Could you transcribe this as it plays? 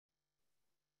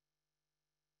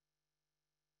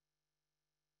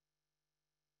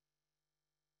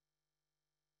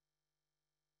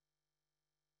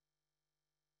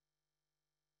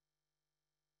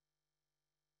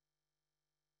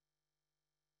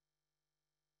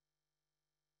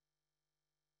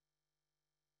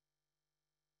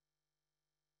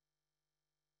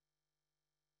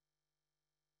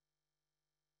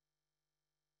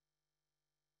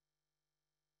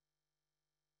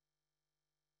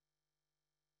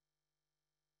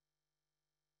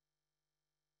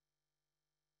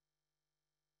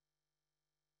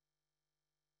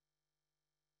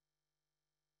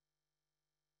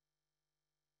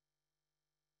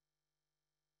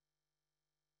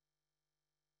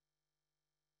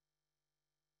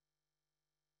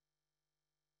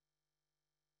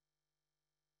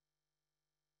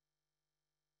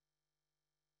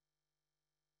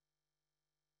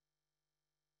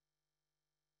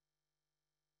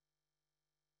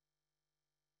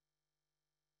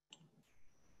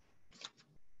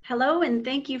Hello, and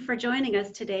thank you for joining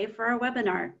us today for our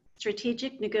webinar,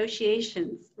 Strategic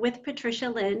Negotiations with Patricia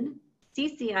Lynn,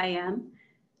 CCIM,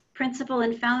 Principal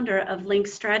and Founder of Link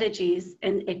Strategies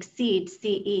and Exceed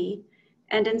CE,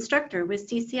 and instructor with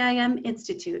CCIM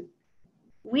Institute.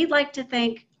 We'd like to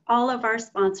thank all of our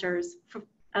sponsors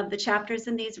of the chapters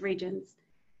in these regions.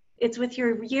 It's with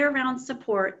your year-round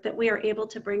support that we are able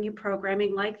to bring you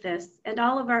programming like this and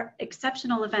all of our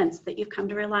exceptional events that you've come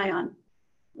to rely on.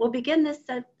 We'll begin this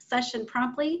session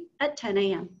promptly at 10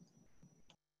 a.m.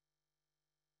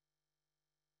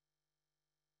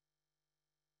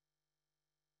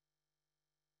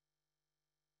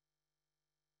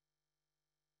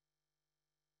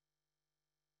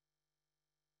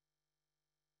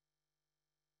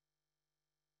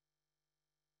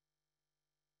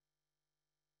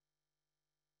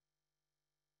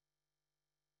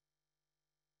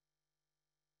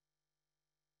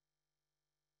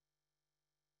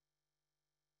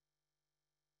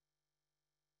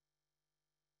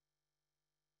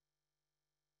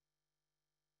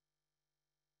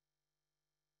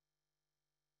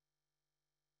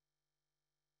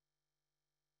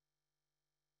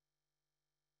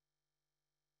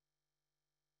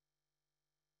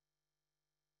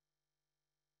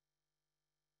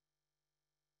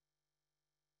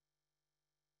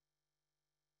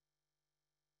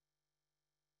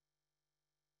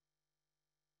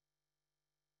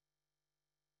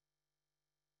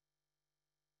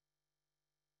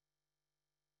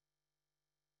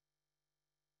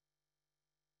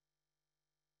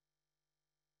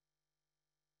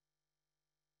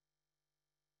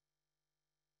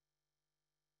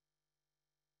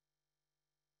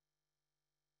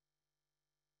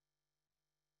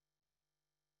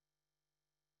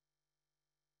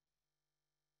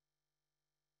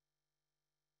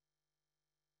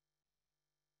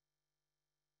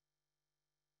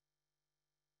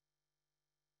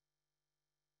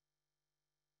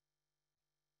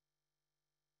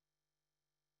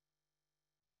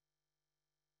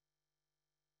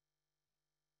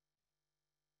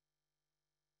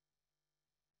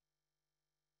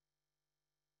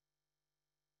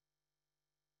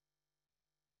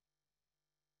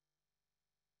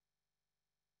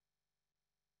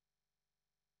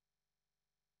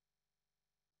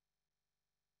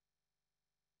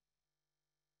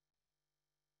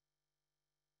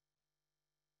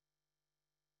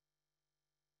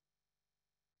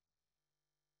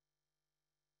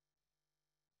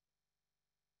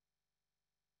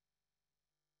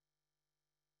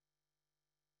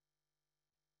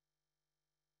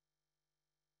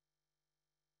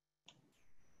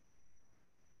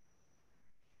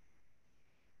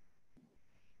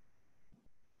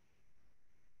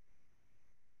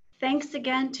 Thanks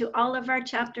again to all of our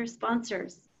chapter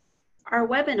sponsors. Our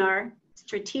webinar,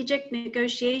 Strategic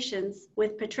Negotiations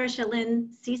with Patricia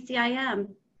Lynn, CCIM,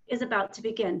 is about to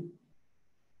begin.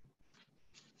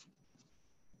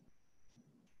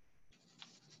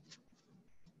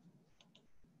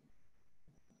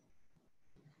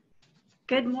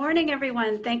 Good morning,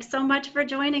 everyone. Thanks so much for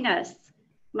joining us.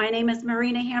 My name is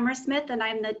Marina Hammersmith, and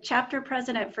I'm the chapter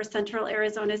president for Central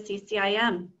Arizona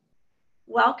CCIM.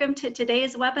 Welcome to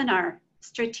today's webinar,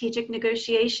 Strategic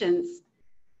Negotiations.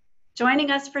 Joining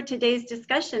us for today's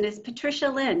discussion is Patricia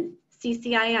Lynn,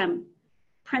 CCIM,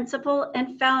 Principal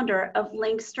and Founder of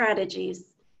Link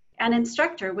Strategies, and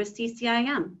instructor with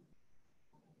CCIM.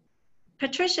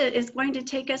 Patricia is going to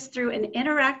take us through an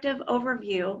interactive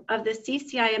overview of the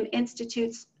CCIM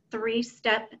Institute's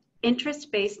three-step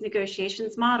interest-based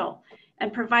negotiations model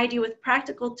and provide you with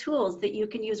practical tools that you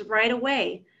can use right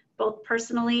away, both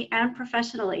personally and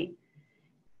professionally.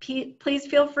 Please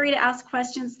feel free to ask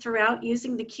questions throughout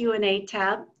using the Q&A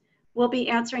tab. We'll be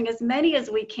answering as many as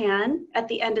we can at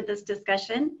the end of this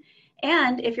discussion.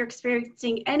 And if you're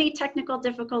experiencing any technical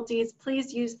difficulties,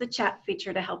 please use the chat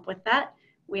feature to help with that.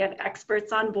 We have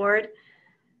experts on board.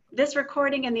 This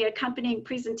recording and the accompanying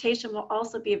presentation will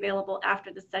also be available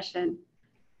after the session.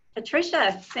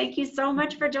 Patricia, thank you so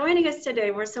much for joining us today.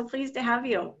 We're so pleased to have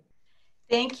you.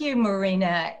 Thank you,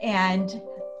 Marina, and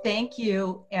thank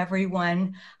you,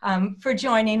 everyone, for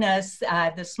joining us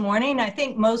this morning. I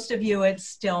think most of you, it's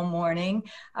still morning.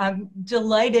 I'm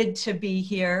delighted to be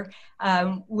here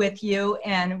with you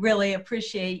and really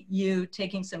appreciate you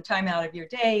taking some time out of your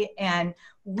day. And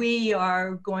we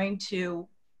are going to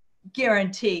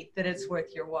guarantee that it's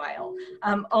worth your while.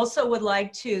 Also would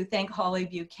like to thank Holly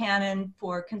Buchanan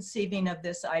for conceiving of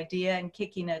this idea and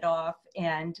kicking it off,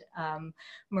 and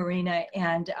Marina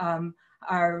and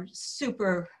our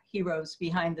superheroes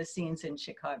behind the scenes in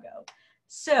Chicago.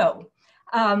 So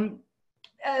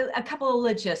a couple of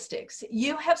logistics.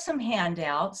 You have some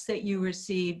handouts that you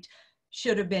received,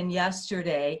 should have been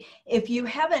yesterday. If you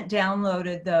haven't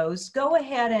downloaded those, go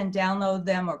ahead and download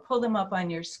them or pull them up on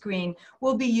your screen.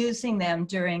 We'll be using them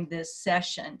during this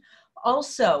session.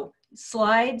 Also,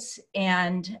 slides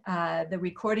and the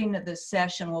recording of the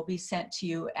session will be sent to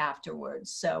you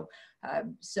afterwards.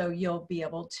 So you'll be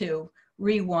able to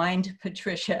rewind,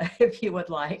 Patricia, if you would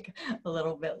like, a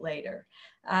little bit later.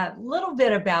 A little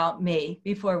bit about me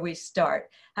before we start.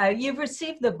 You've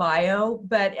received the bio,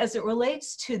 but as it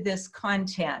relates to this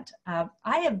content,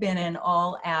 I have been in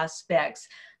all aspects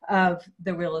of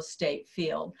the real estate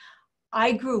field.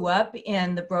 I grew up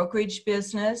in the brokerage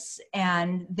business,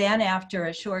 and then after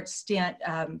a short stint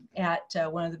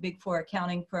at one of the big four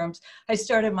accounting firms, I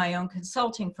started my own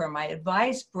consulting firm. I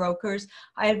advised brokers,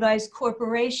 I advised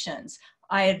corporations,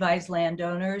 I advise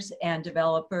landowners and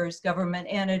developers, government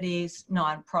entities,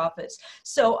 nonprofits.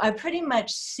 So I've pretty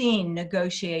much seen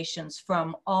negotiations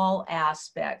from all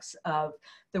aspects of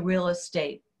the real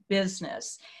estate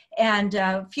business. And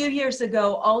a few years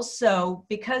ago also,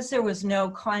 because there was no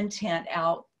content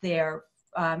out there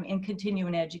in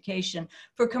continuing education,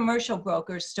 for commercial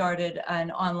brokers, started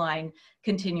an online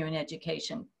continuing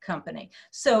education company.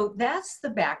 So that's the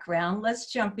background. Let's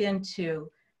jump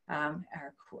into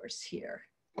our course here.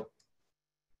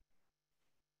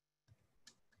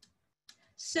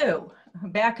 So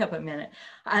back up a minute.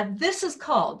 This is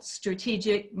called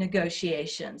strategic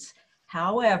negotiations.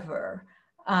 However,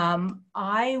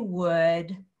 I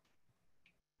would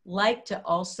like to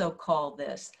also call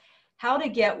this how to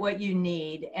get what you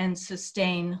need and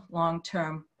sustain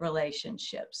long-term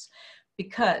relationships,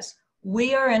 because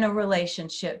we are in a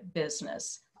relationship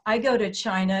business. I go to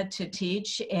China to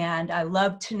teach, and I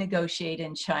love to negotiate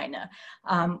in China.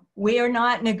 We are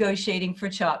not negotiating for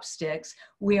chopsticks.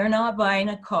 We are not buying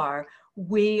a car.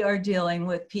 We are dealing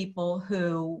with people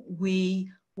who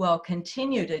we will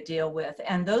continue to deal with.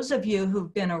 And those of you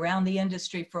who've been around the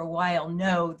industry for a while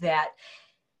know that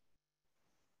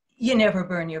you never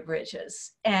burn your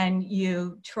bridges, and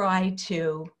you try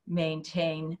to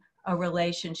maintain a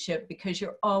relationship because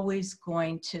you're always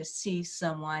going to see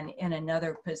someone in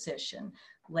another position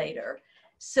later.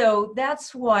 So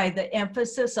that's why the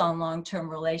emphasis on long-term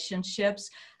relationships.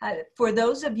 For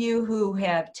those of you who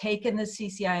have taken the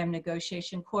CCIM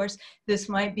negotiation course, this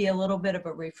might be a little bit of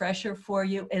a refresher for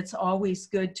you. It's always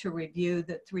good to review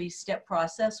the three-step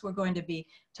process we're going to be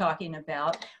talking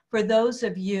about. For those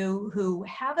of you who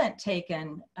haven't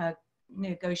taken a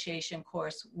negotiation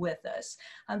course with us,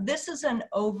 this is an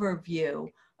overview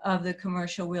of the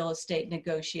commercial real estate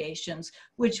negotiations,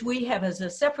 which we have as a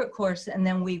separate course, and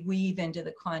then we weave into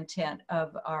the content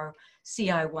of our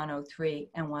CI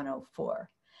 103 and 104.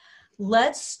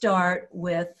 Let's start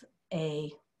with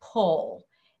a poll.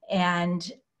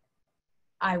 And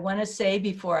I want to say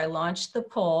before I launch the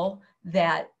poll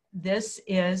that this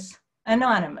is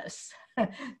anonymous.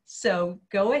 So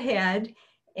go ahead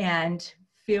and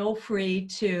feel free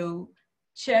to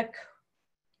check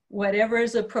whatever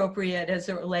is appropriate as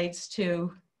it relates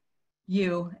to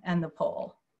you and the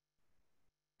poll.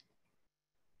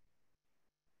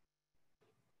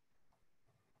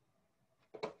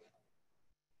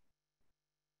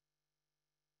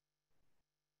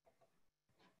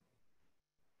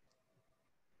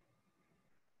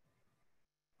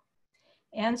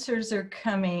 Answers are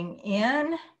coming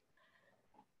in.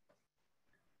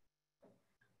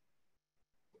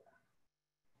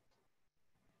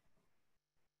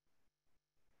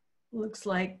 Looks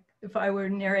like if I were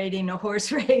narrating a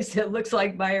horse race, it looks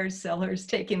like buyers, sellers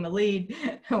taking the lead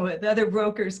with other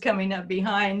brokers coming up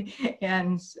behind,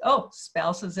 and oh,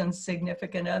 spouses and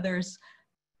significant others,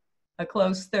 a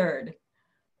close third.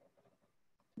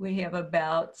 We have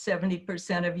about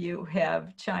 70% of you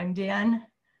have chimed in.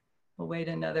 We'll wait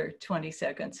another 20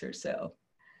 seconds or so.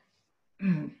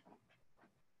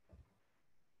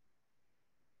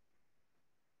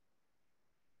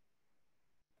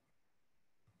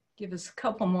 Give us a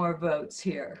couple more votes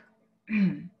here.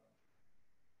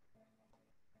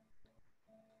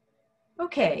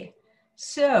 Okay,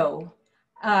 so,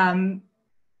 and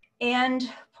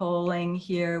polling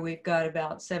here, we've got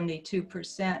about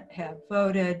 72% have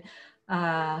voted.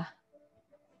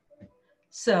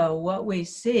 So what we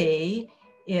see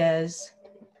is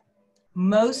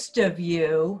most of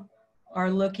you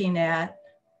are looking at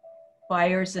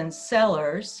buyers and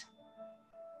sellers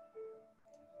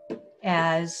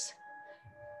as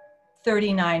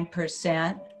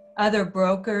 39%, other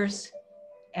brokers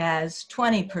as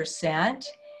 20%.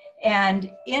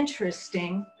 And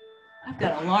interesting, I've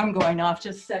got an alarm going off,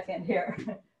 just a second here.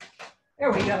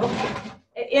 There we go.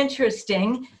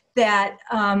 Interesting that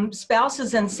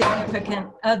spouses and significant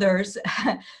others,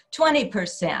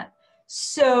 20%.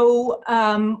 So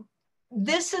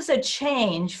this is a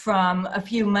change from a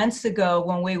few months ago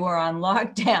when we were on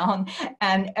lockdown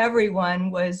and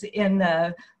everyone was in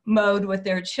the mode with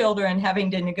their children,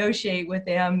 having to negotiate with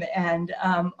them, and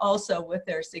also with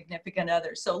their significant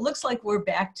others. So it looks like we're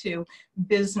back to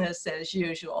business as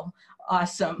usual.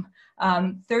 Awesome.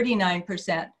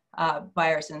 39%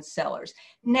 buyers and sellers.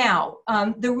 Now,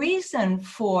 the reason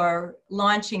for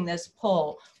launching this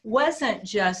poll wasn't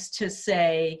just to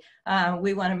say,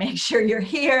 we want to make sure you're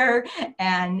here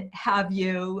and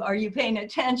are you paying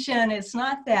attention? It's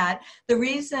not that. The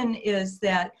reason is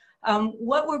that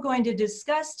what we're going to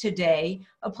discuss today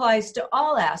applies to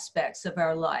all aspects of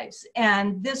our lives.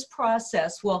 And this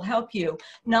process will help you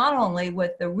not only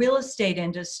with the real estate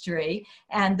industry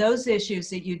and those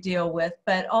issues that you deal with,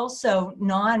 but also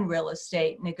non-real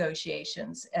estate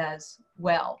negotiations as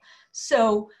well.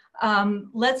 So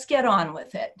let's get on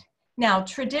with it. Now,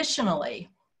 traditionally,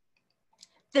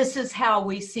 this is how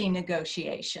we see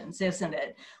negotiations, isn't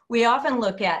it? We often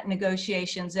look at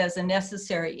negotiations as a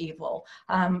necessary evil,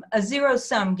 a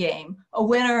zero-sum game, a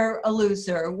winner, a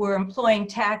loser. We're employing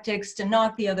tactics to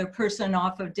knock the other person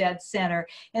off of dead center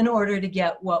in order to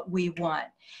get what we want.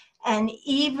 And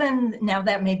even, now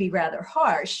that may be rather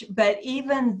harsh, but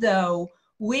even though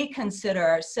we consider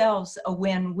ourselves a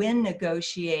win-win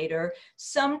negotiator,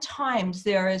 sometimes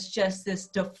there is just this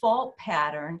default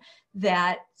pattern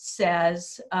that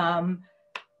says,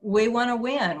 we want to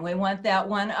win. We want that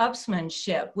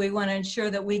one-upsmanship. We want to ensure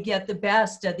that we get the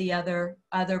best of the other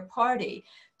party.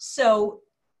 So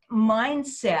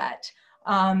mindset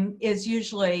is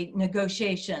usually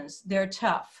negotiations. They're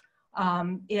tough.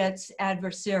 It's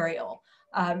adversarial.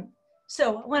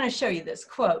 So I want to show you this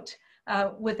quote.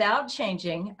 Without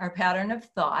changing our pattern of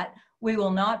thought, we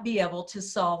will not be able to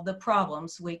solve the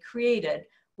problems we created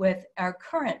with our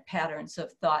current patterns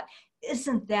of thought.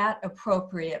 Isn't that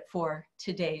appropriate for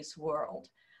today's world?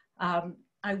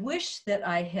 I wish that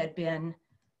I had been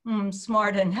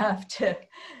smart enough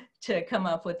to come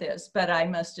up with this, but I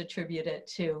must attribute it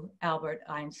to Albert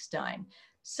Einstein.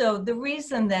 So the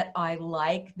reason that I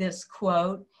like this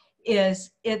quote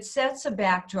is it sets a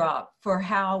backdrop for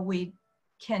how we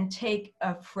can take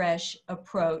a fresh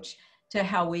approach to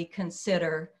how we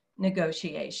consider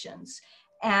negotiations.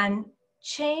 And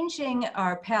changing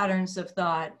our patterns of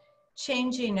thought,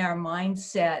 changing our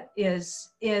mindset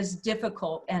is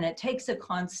difficult, and it takes a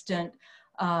constant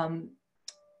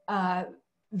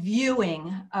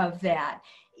viewing of that.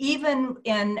 Even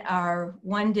in our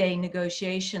one-day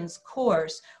negotiations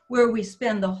course, where we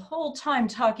spend the whole time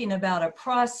talking about a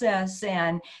process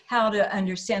and how to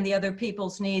understand the other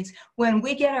people's needs, when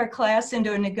we get our class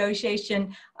into a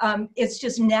negotiation, it's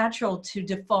just natural to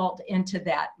default into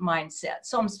that mindset.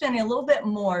 So I'm spending a little bit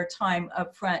more time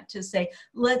up front to say,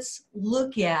 let's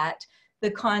look at the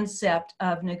concept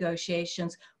of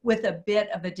negotiations with a bit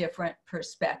of a different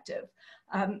perspective.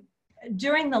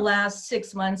 During the last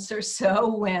 6 months or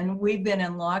so, when we've been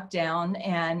in lockdown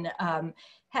and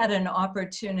had an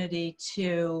opportunity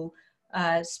to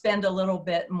spend a little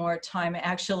bit more time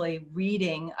actually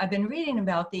reading, I've been reading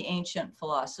about the ancient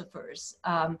philosophers,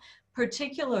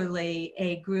 particularly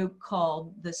a group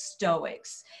called the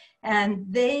Stoics. And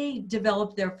they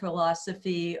developed their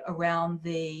philosophy around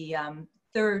the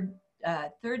third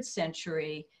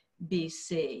century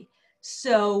BC.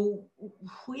 So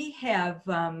we have,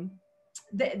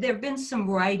 there have been some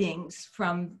writings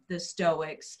from the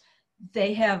Stoics.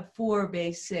 They have 4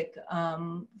 basic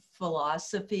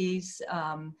philosophies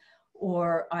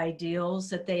or ideals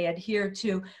that they adhere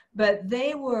to, but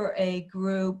they were a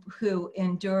group who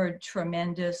endured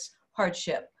tremendous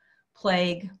hardship,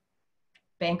 plague,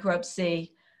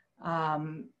 bankruptcy,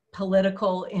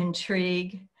 political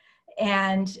intrigue.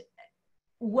 And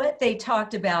what they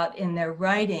talked about in their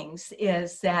writings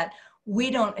is that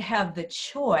we don't have the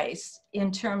choice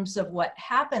in terms of what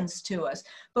happens to us,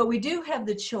 but we do have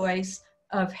the choice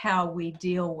of how we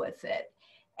deal with it.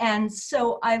 And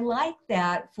so I like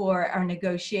that for our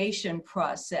negotiation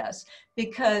process,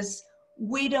 because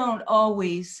we don't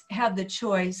always have the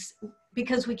choice,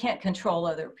 because we can't control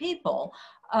other people,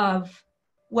 of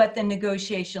what the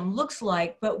negotiation looks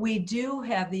like, but we do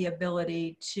have the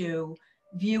ability to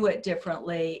view it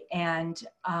differently and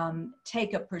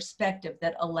take a perspective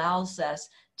that allows us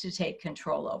to take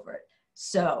control over it.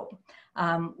 So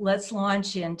let's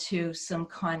launch into some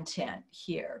content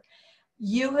here.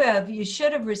 You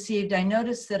should have received, I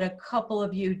noticed that a couple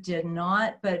of you did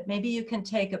not, but maybe you can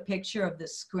take a picture of the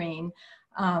screen.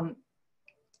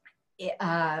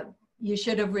 you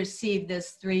should have received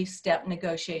this 3-step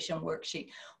negotiation worksheet.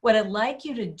 What I'd like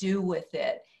you to do with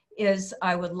it is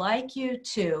I would like you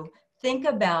to think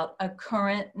about a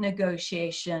current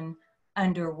negotiation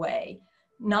underway,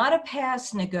 not a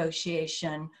past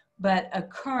negotiation, but a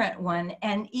current one.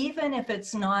 And even if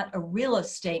it's not a real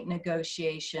estate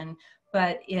negotiation,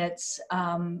 but it's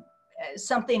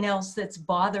something else that's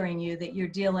bothering you that you're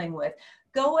dealing with,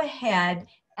 go ahead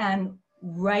and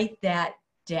write that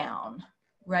down.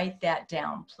 Write that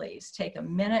down, please. Take a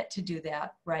minute to do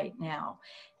that right now.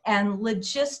 And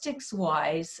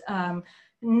logistics-wise, a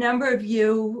number of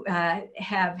you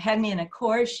have had me in a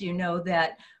course. You know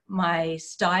that my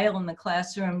style in the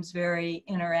classroom is very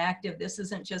interactive. This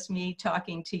isn't just me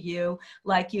talking to you.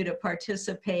 Like you to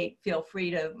participate, feel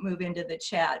free to move into the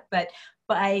chat. But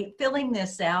by filling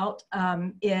this out,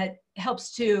 it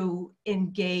helps to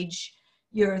engage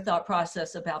your thought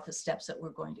process about the steps that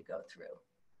we're going to go through.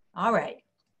 All right.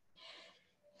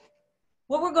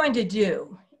 What we're going to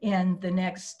do in the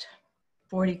next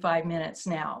 45 minutes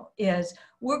now is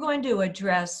we're going to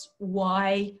address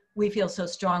why we feel so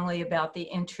strongly about the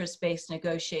interest-based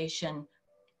negotiation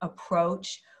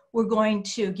approach. We're going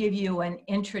to give you an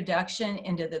introduction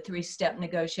into the 3-step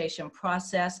negotiation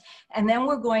process, and then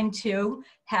we're going to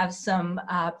have some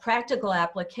practical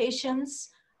applications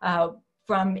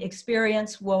from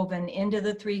experience woven into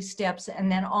the 3 steps,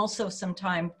 and then also some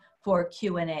time for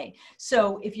Q&A.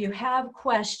 So if you have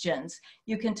questions,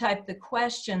 you can type the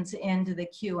questions into the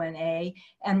Q&A,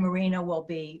 and Marina will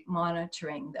be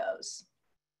monitoring those.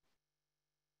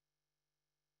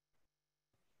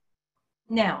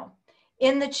 Now,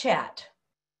 in the chat,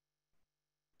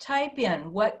 type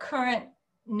in what current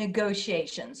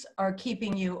negotiations are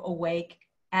keeping you awake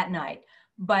at night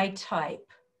by type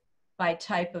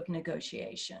of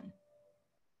negotiation.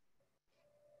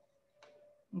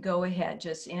 Go ahead,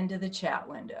 just into the chat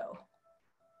window.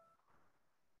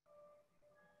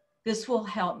 This will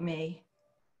help me.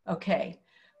 Okay,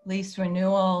 lease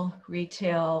renewal,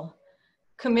 retail,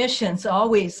 commissions,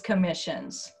 always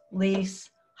commissions, lease,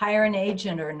 hire an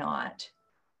agent or not.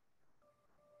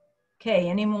 Okay,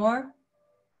 any more?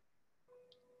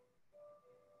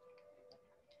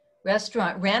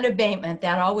 Restaurant, rent abatement,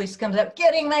 that always comes up.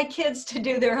 Getting my kids to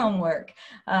do their homework.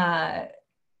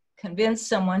 Convince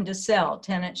someone to sell,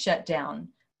 tenant shutdown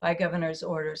by governor's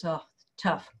orders. Oh,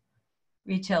 tough.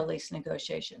 Retail lease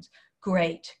negotiations.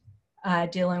 Great.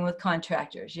 Dealing with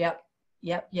contractors. Yep.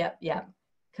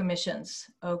 Commissions.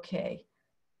 Okay.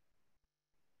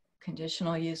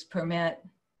 Conditional use permit.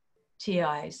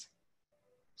 TIs.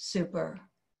 Super.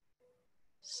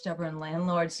 Stubborn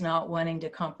landlords not wanting to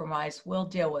compromise. We'll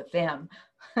deal with them.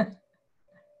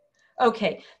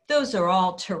 Okay, those are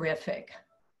all terrific.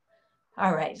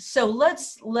 All right, so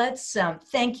let's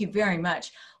thank you very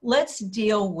much. Let's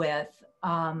deal with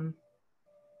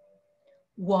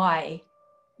why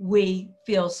we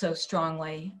feel so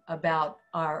strongly about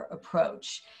our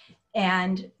approach.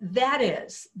 And that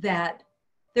is that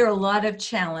there are a lot of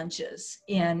challenges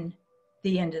in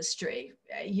the industry.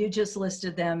 You just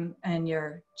listed them in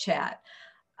your chat.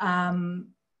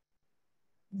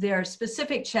 There are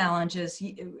specific challenges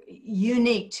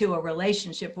unique to a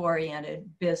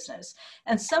relationship-oriented business.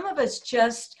 And some of it's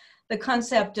just the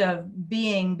concept of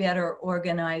being better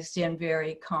organized in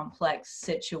very complex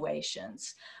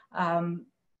situations.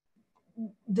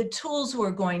 The tools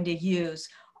we're going to use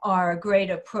are a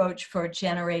great approach for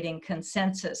generating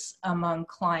consensus among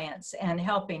clients and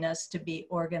helping us to be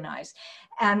organized.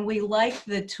 And we like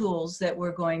the tools that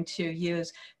we're going to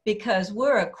use because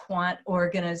we're a quant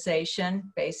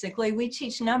organization. Basically, we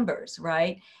teach numbers,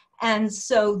 right? And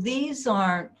so these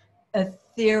aren't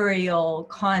ethereal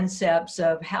concepts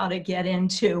of how to get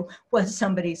into what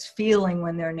somebody's feeling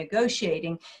when they're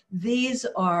negotiating. These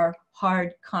are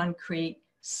hard, concrete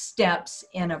steps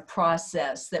in a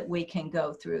process that we can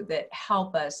go through that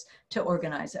help us to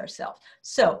organize ourselves.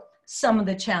 So some of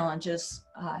the challenges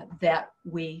that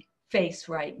we face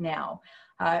right now.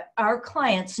 Our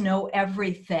clients know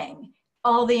everything.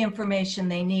 All the information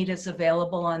they need is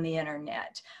available on the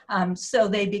internet. So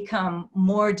they become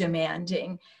more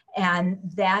demanding, and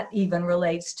that even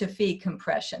relates to fee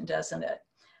compression, doesn't it?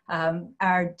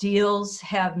 Our deals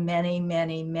have many,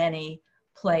 many, many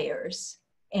players.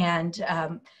 And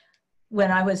when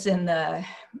I was in the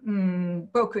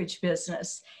brokerage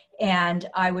business and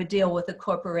I would deal with a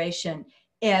corporation,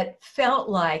 it felt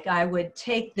like I would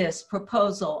take this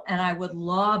proposal and I would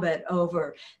lob it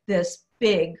over this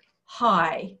big,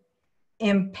 high,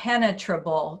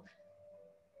 impenetrable,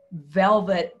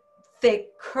 velvet,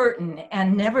 thick curtain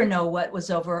and never know what was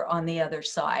over on the other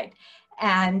side.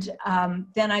 And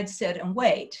then I'd sit and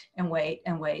wait and wait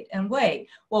and wait and wait.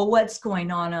 Well, what's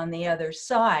going on the other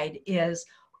side is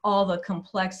all the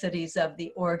complexities of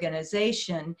the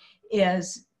organization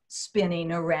is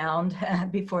spinning around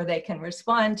before they can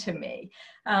respond to me.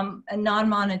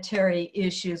 Non-monetary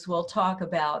issues we'll talk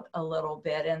about a little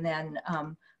bit. And then,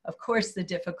 of course, the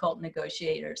difficult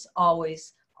negotiators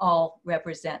always all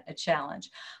represent a challenge.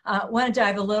 I want to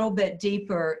dive a little bit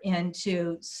deeper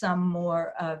into some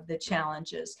more of the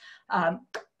challenges.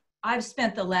 I've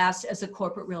spent as a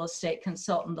corporate real estate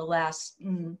consultant, the last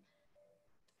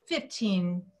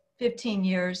 15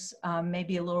 years,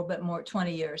 maybe a little bit more,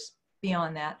 20 years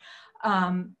beyond that,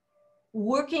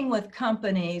 working with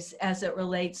companies as it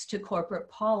relates to corporate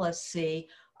policy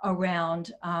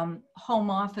around home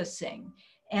officing.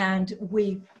 And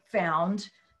we found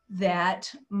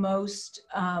that most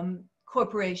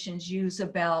corporations use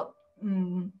about,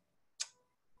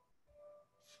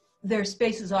 their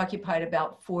space is occupied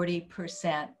about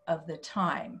 40% of the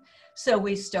time. So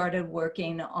we started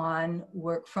working on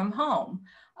work from home.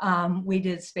 We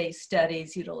did space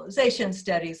studies, utilization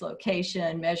studies,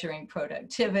 location, measuring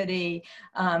productivity,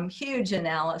 huge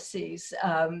analyses.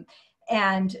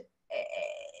 And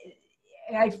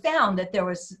I found that there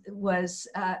was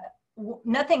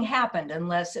nothing happened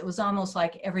unless it was almost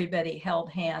like everybody held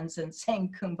hands and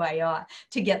sang Kumbaya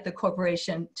to get the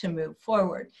corporation to move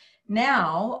forward.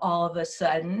 Now, all of a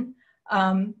sudden,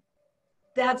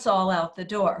 that's all out the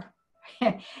door.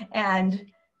 And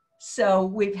so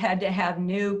we've had to have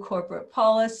new corporate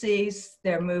policies.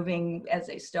 They're moving, as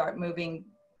they start moving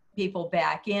people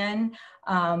back in,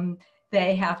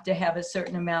 they have to have a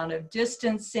certain amount of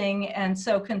distancing. And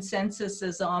so consensus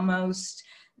is almost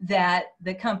that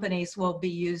the companies will be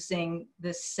using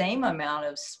the same amount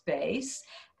of space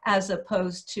as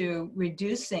opposed to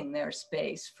reducing their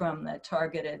space from the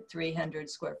targeted 300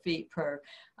 square feet per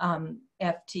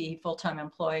FT, full-time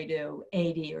employee, to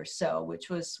 80 or so, which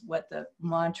was what the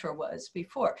mantra was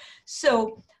before.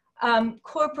 So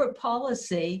corporate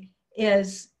policy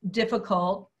is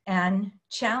difficult and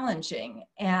challenging,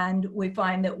 and we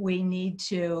find that we need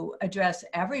to address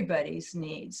everybody's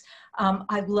needs.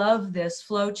 I love this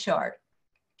flow chart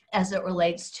as it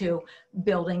relates to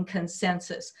building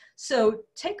consensus. So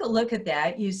take a look at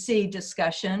that. You see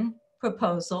discussion,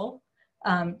 proposal,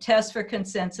 test for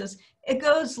consensus. It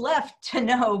goes left to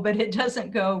no, but it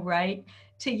doesn't go right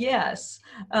to yes.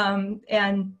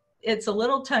 And it's a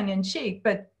little tongue-in-cheek,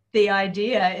 but the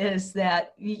idea is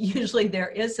that usually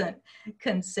there isn't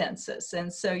consensus.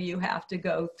 And so you have to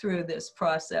go through this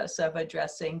process of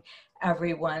addressing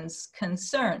everyone's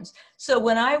concerns. So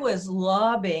when I was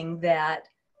lobbing that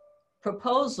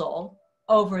proposal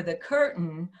over the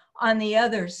curtain, on the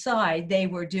other side, they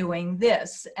were doing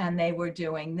this and they were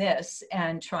doing this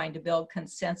and trying to build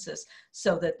consensus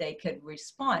so that they could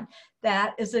respond.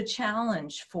 That is a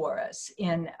challenge for us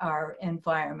in our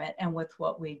environment and with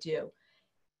what we do.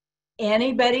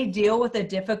 Anybody deal with a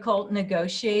difficult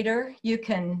negotiator? You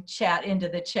can chat into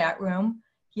the chat room.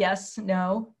 Yes,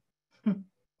 no.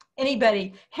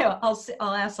 Anybody, here, I'll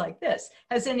ask like this.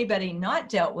 Has anybody not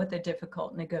dealt with a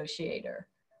difficult negotiator?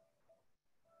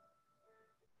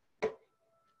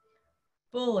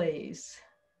 Bullies.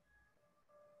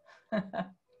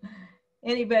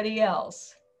 Anybody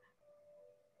else?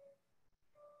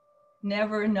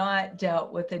 Never not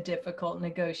dealt with a difficult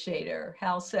negotiator.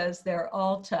 Hal says they're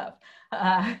all tough.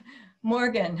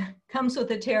 Morgan comes with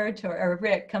the territory, or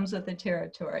Rick comes with the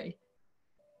territory.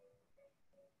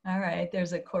 All right,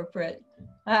 there's a corporate.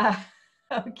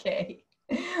 Okay.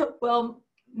 Well,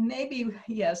 maybe,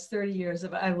 yes, 30 years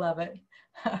of, I love it.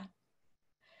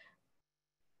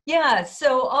 Yeah,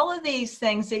 so all of these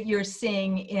things that you're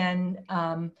seeing in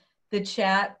the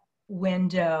chat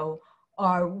window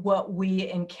are what we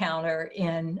encounter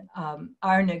in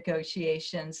our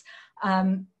negotiations.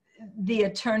 The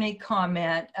attorney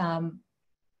comment,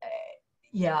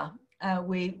 yeah,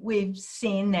 we've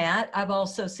seen that. I've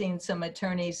also seen some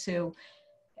attorneys who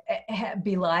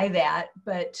belie that,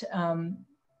 but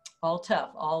all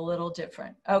tough, all a little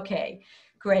different. Okay,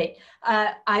 great.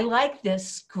 I like this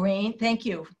screen. Thank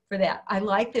you for that. I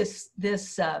like this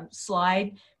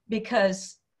slide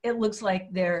because it looks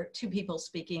like there are two people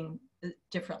speaking a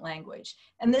different language.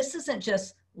 And this isn't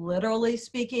just literally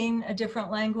speaking a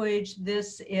different language.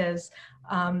 This is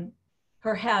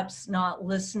perhaps not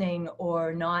listening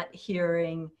or not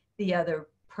hearing the other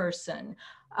person.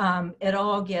 It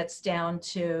all gets down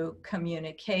to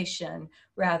communication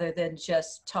rather than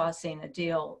just tossing a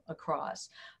deal across.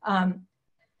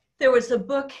 There was a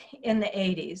book in the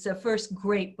 80s, the first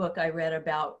great book I read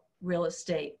about real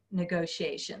estate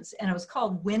negotiations, and it was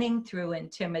called Winning Through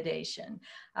Intimidation.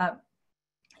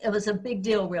 It was a big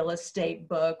deal real estate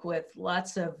book with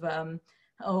lots of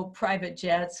private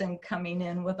jets and coming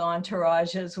in with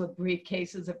entourages with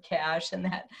briefcases of cash and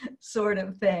that sort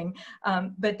of thing.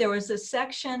 But there was a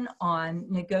section on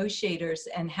negotiators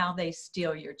and how they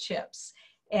steal your chips.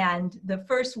 And the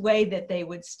first way that they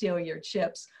would steal your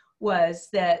chips was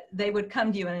that they would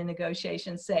come to you in a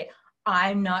negotiation and say,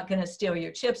 I'm not going to steal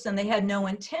your chips. And they had no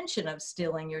intention of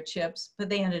stealing your chips, but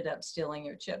they ended up stealing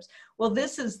your chips. Well,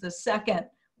 this is the second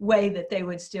way that they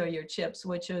would steal your chips,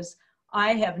 which was,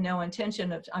 I have no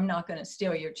intention of, I'm not going to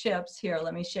steal your chips. Here,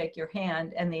 let me shake your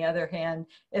hand. And the other hand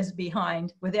is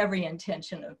behind with every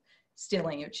intention of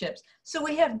stealing your chips. So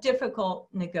we have difficult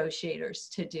negotiators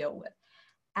to deal with.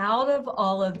 Out of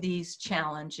all of these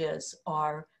challenges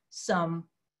are some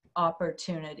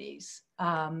opportunities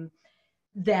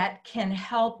that can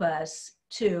help us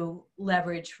to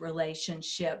leverage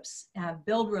relationships,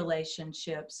 build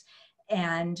relationships,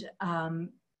 and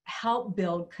help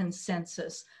build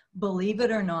consensus, believe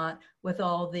it or not, with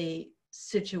all the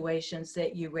situations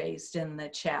that you raised in the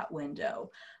chat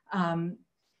window.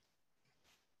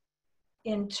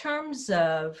 In terms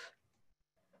of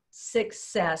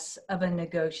success of a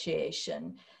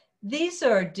negotiation, these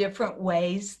are different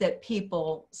ways that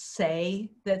people say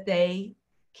that they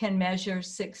can measure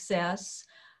success.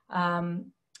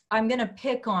 I'm going to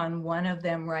pick on one of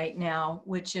them right now,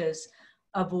 which is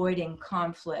avoiding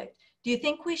conflict. Do you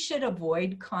think we should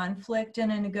avoid conflict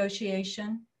in a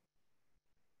negotiation?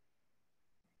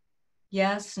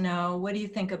 Yes, no? What do you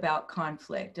think about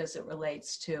conflict as it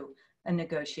relates to a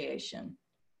negotiation?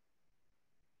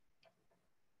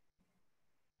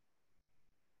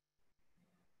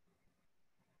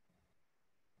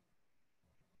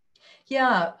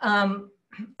 Yeah,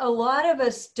 a lot of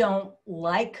us don't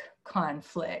like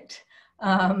conflict.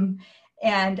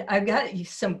 And I've got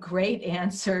some great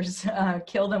answers.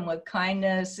 Kill them with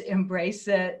kindness, embrace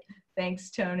it. Thanks,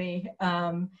 Tony.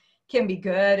 Can be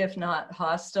good, if not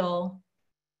hostile.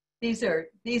 These are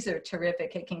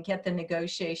terrific. It can get the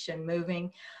negotiation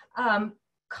moving.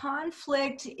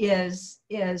 Conflict is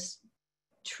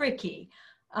tricky.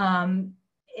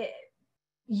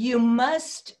 You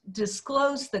must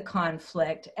disclose the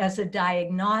conflict as a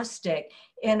diagnostic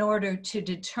in order to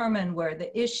determine where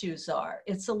the issues are.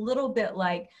 It's a little bit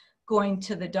like going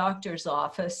to the doctor's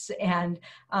office and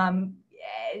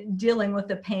dealing with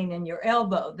the pain in your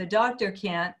elbow. The doctor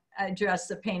can't address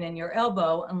the pain in your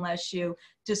elbow unless you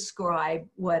describe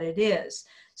what it is.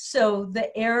 So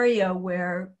the area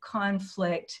where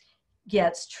conflict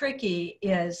gets tricky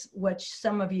is what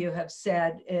some of you have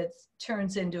said, it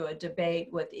turns into a debate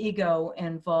with ego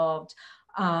involved,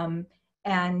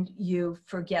 and you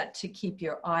forget to keep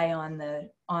your eye on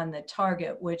the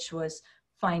target, which was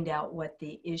find out what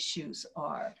the issues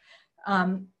are.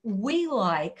 We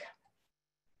like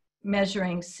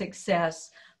measuring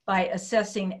success by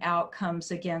assessing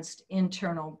outcomes against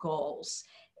internal goals.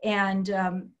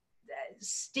 And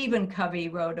Stephen Covey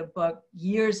wrote a book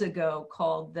years ago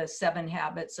called The 7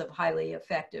 Habits of Highly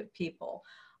Effective People.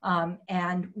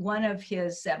 And one of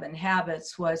his 7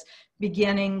 habits was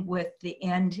beginning with the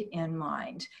end in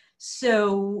mind.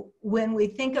 So when we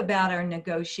think about our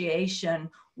negotiation,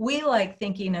 we like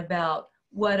thinking about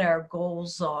what our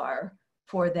goals are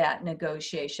for that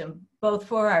negotiation, both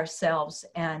for ourselves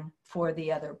and for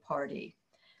the other party.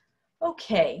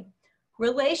 Okay,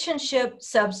 relationship,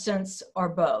 substance, or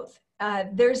both.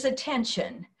 There's a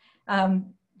tension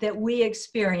that we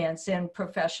experience in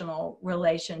professional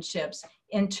relationships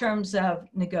in terms of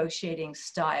negotiating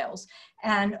styles.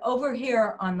 And over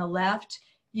here on the left,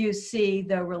 you see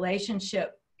the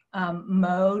relationship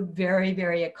mode, very,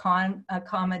 very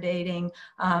accommodating,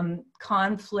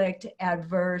 conflict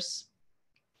adverse.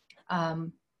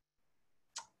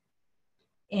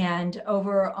 And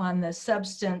over on the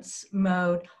substance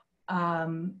mode,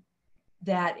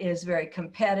 that is very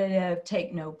competitive,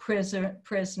 take no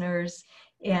prisoners.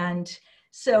 And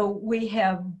so we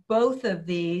have both of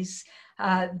these.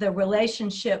 The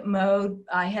relationship mode,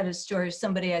 I had a story of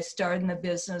somebody I started in the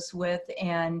business with,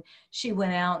 and she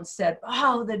went out and said,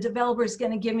 oh, the developer's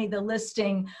going to give me the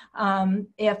listing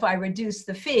if I reduce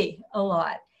the fee a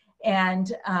lot.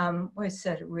 And I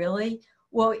said, really?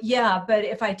 Well, yeah, but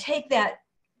if I take that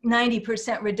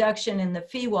 90% reduction in the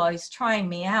fee while he's trying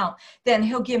me out, then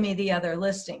he'll give me the other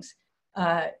listings.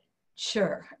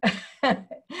 Sure.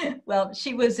 Well,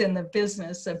 she was in the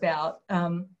business about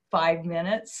 5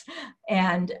 minutes,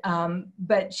 and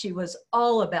but she was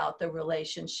all about the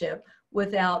relationship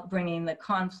without bringing the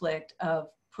conflict of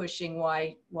pushing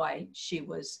why she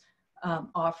was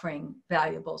offering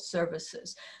valuable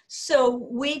services. So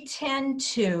we tend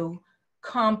to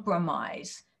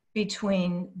compromise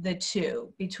between the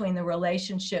two, between the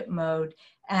relationship mode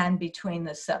and between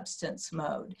the substance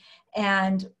mode.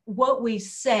 And what we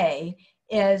say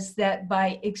is that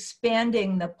by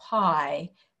expanding the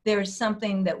pie, there's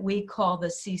something that we call the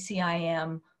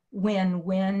CCIM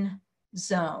win-win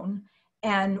zone.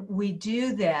 And we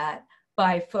do that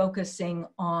by focusing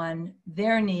on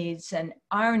their needs and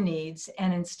our needs.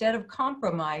 And instead of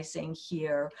compromising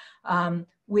here,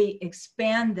 we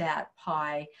expand that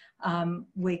pie.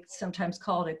 We sometimes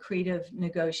call it accretive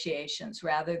negotiations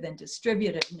rather than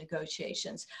distributive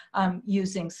negotiations,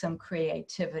 using some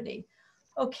creativity.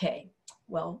 Okay,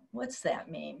 well, what's that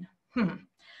mean?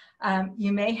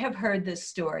 You may have heard this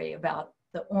story about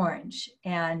the orange,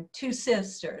 and two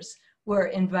sisters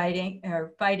were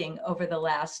fighting over the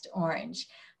last orange.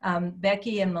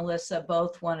 Becky and Melissa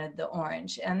both wanted the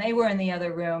orange, and they were in the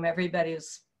other room. Everybody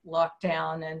was locked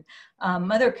down, and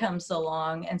mother comes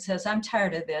along and says, I'm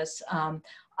tired of this.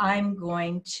 I'm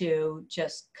going to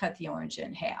just cut the orange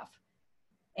in half.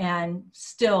 And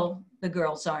still the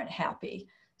girls aren't happy.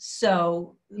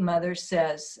 So mother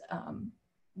says,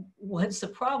 what's the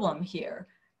problem here?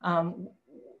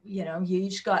 You know, you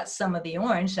each got some of the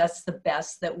orange. That's the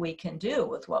best that we can do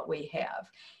with what we have.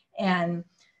 And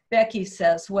Becky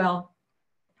says, well,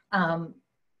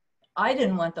 I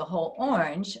didn't want the whole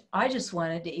orange. I just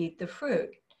wanted to eat the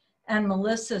fruit. And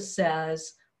Melissa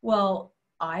says, well,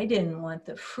 I didn't want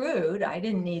the fruit. I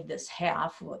didn't need this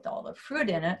half with all the fruit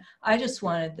in it. I just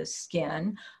wanted the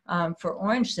skin for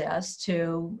orange zest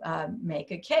to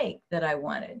make a cake that I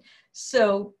wanted.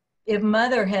 So if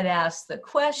mother had asked the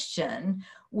question,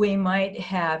 we might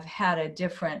have had a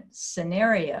different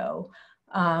scenario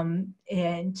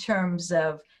in terms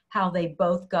of how they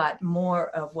both got more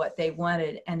of what they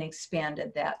wanted and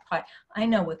expanded that pie. I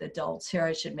know with adults here,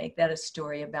 I should make that a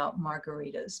story about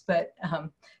margaritas, but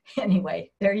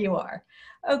anyway, there you are.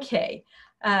 Okay,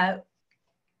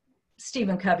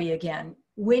 Stephen Covey again.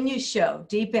 When you show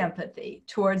deep empathy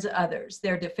towards others,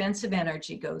 their defensive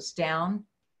energy goes down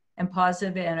and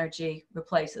positive energy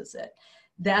replaces it.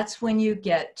 That's when you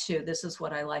get to, this is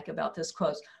what I like about this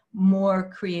quote, more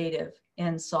creative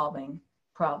in solving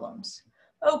problems.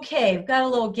 Okay, we've got a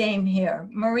little game here.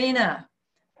 Marina,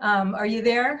 are you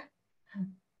there?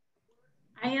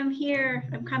 I am here.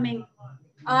 I'm coming.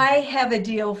 I have a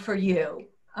deal for you.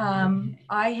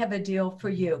 I have a deal for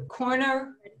you.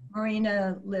 Corner,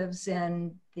 Marina lives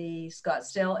in the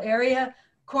Scottsdale area.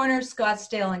 Corner,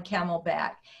 Scottsdale, and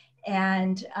Camelback.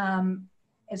 And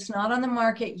it's not on the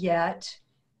market yet.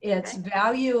 Its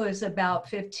value is about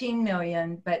 15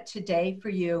 million, but today for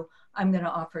you, I'm going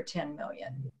to offer 10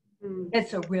 million.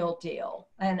 It's a real deal.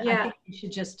 And I think you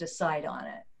should just decide on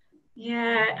it.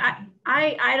 Yeah,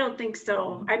 I don't think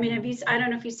so. I mean, I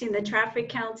don't know if you've seen the traffic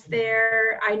counts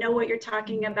there. I know what you're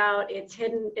talking about. It's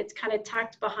hidden, it's kind of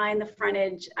tucked behind the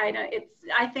frontage.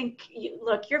 I think,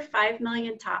 look, you're 5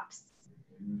 million tops.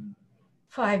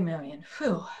 5 million,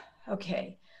 whew,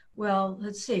 okay. Well,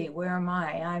 let's see, where am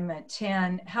I? I'm at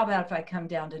 10. How about if I come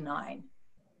down to 9?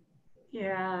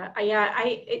 Yeah,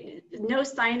 no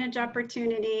signage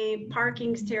opportunity,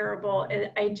 parking's terrible.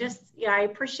 I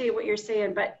appreciate what you're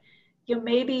saying, but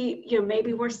maybe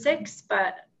we're 6,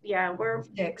 but yeah, we're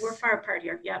far apart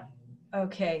here. Yeah.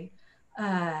 Okay,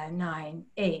 9,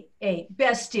 8.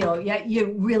 Best deal. Yeah,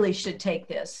 you really should take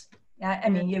this. I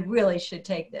mean, you really should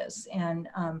take this. And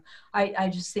I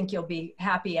just think you'll be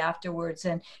happy afterwards.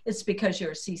 And it's because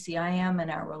you're a CCIM and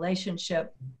our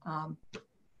relationship,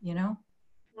 you know?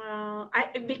 Well,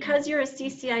 because you're a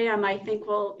CCIM, I think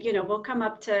we'll come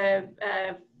up to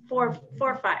 4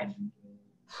 or 5.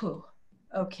 Whew.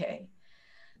 Okay.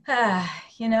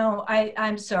 You know,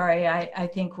 I'm sorry. I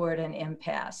think we're at an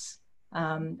impasse.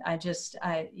 It's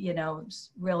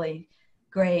really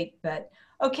great, but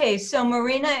okay. So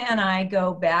Marina and I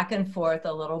go back and forth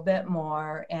a little bit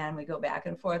more, and we go back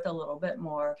and forth a little bit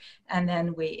more, and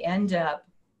then we end up,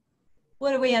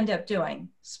 what do we end up doing?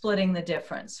 Splitting the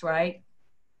difference, right?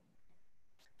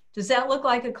 Does that look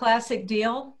like a classic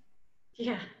deal?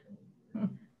 Yeah.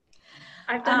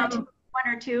 I've done it 1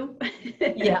 or 2.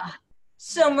 Yeah.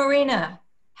 So Marina,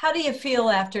 how do you feel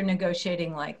after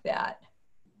negotiating like that?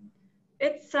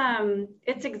 It's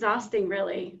exhausting,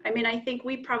 really. I mean, I think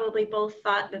we probably both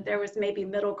thought that there was maybe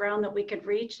middle ground that we could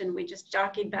reach, and we just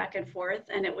jockeyed back and forth,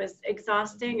 and it was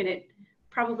exhausting, and it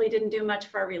probably didn't do much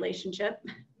for our relationship.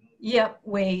 Yep,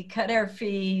 we cut our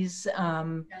fees,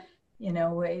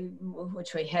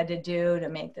 which we had to do to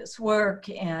make this work,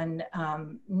 and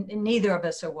neither of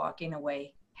us are walking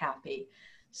away happy.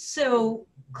 So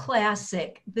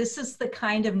classic, this is the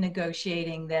kind of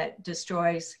negotiating that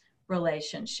destroys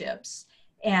relationships.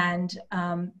 And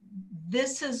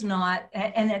this is not,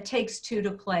 and it takes two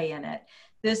to play in it.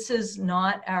 This is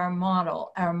not our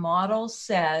model. Our model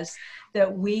says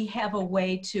that we have a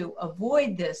way to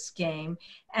avoid this game.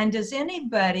 And does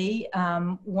anybody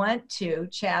want to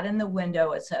chat in the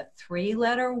window? It's a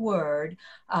 3-letter word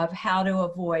of how to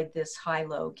avoid this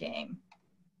high-low game.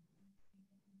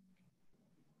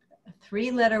 A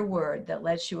 3-letter word that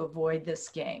lets you avoid this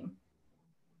game.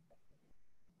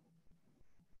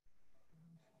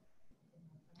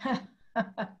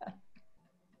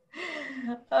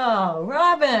 Oh,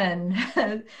 Robin.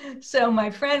 So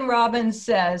my friend Robin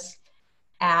says,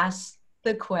 ask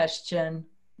the question,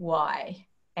 why?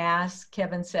 Ask,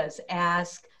 Kevin says,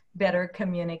 ask, better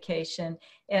communication.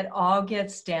 It all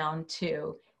gets down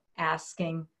to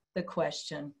asking the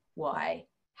question, why?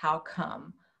 How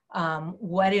come?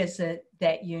 What is it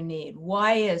that you need?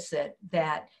 Why is it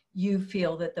that you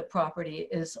feel that the property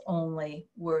is only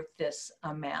worth this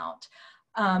amount?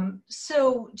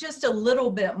 So just a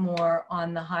little bit more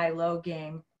on the high-low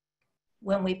game.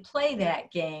 When we play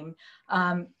that game,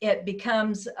 it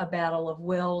becomes a battle of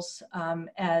wills.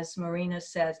 As Marina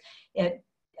says, it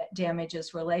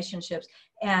damages relationships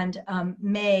and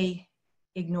may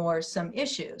ignore some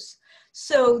issues.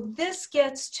 So this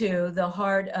gets to the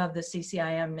heart of the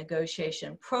CCIM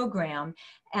negotiation program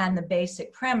and the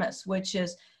basic premise, which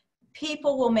is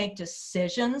people will make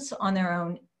decisions on their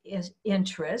own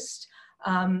interest.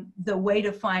 The way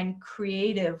to find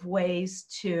creative ways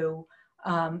to,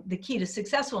 the key to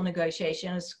successful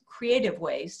negotiation is creative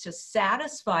ways to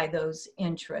satisfy those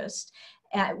interests,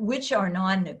 which are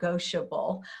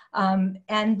non-negotiable,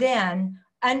 and then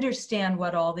understand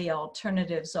what all the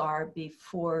alternatives are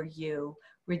before you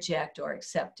reject or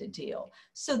accept a deal.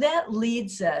 So that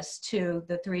leads us to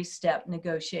the 3-step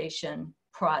negotiation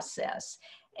process.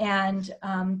 And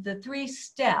the 3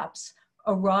 steps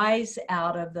arise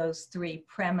out of those 3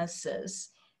 premises.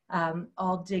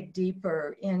 I'll dig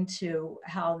deeper into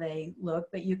how they look,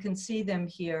 but you can see them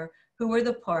here. Who are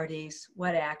the parties,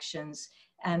 what actions,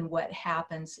 and what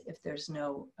happens if there's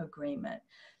no agreement.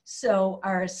 So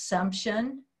our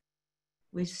assumption,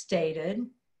 we stated,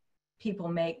 people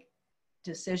make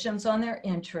decisions on their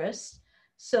interests.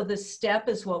 So the step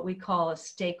is what we call a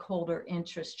stakeholder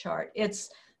interest chart. It's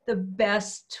the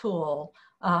best tool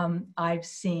I've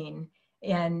seen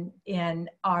in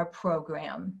our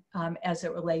program as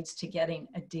it relates to getting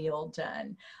a deal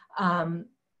done.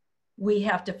 We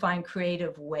have to find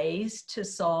creative ways to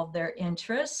solve their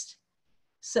interest.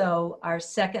 So our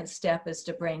second step is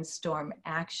to brainstorm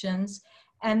actions.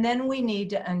 And then we need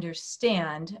to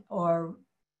understand or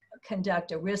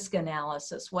conduct a risk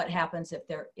analysis. What happens if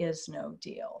there is no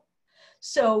deal?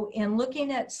 So in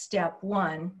looking at step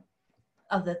 1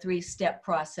 of the 3-step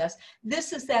process,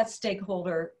 this is that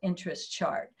stakeholder interest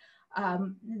chart.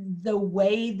 The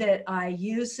way that I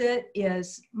use it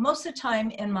is most of the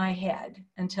time in my head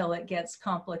until it gets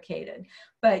complicated.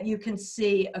 But you can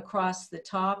see across the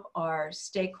top are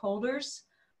stakeholders,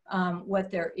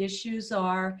 what their issues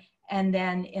are, and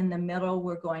then in the middle,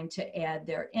 we're going to add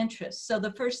their interests. So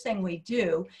the first thing we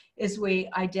do is we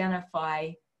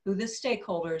identify who the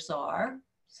stakeholders are.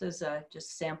 This is a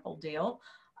just sample deal.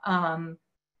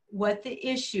 What the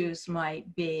issues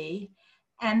might be.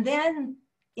 And then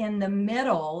in the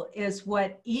middle is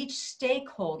what each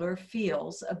stakeholder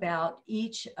feels about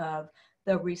each of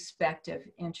the respective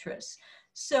interests.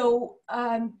 So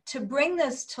to bring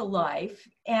this to life,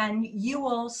 and you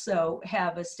also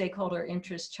have a stakeholder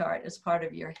interest chart as part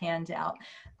of your handout,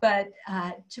 but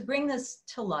to bring this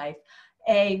to life,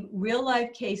 a real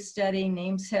life case study,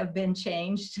 names have been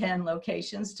changed and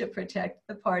locations to protect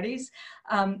the parties.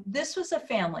 This was a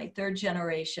family, 3rd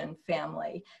generation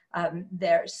family.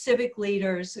 They're civic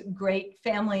leaders, great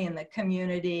family in the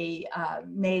community,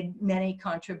 made many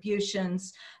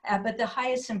contributions, but the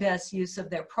highest and best use of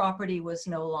their property was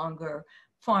no longer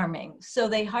farming. So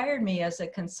they hired me as a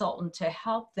consultant to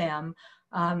help them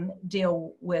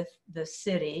deal with the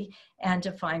city and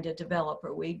to find a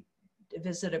developer. We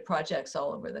visited projects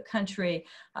all over the country.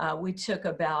 We took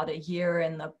about a year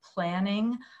in the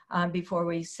planning before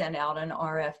we sent out an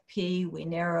RFP. We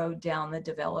narrowed down the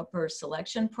developer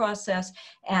selection process,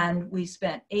 and we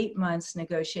spent 8 months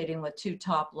negotiating with 2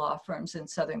 top law firms in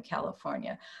Southern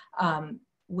California.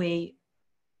 We,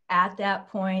 at that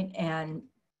point, and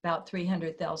about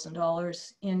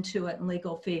 $300,000 into it in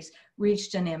legal fees,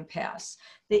 reached an impasse.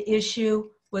 The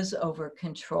issue was over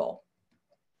control.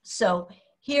 So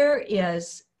here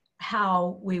is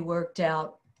how we worked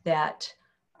out that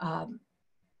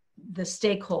the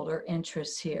stakeholder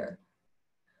interests here.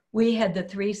 We had the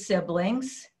 3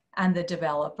 siblings and the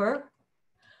developer.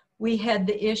 We had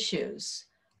the issues,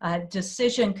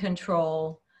 decision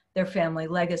control, their family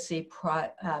legacy,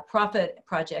 profit,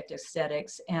 project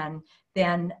aesthetics, and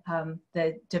then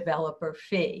the developer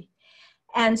fee.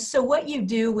 And so what you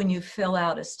do when you fill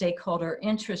out a stakeholder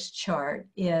interest chart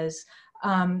is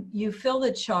you fill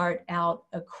the chart out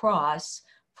across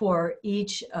for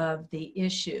each of the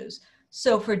issues.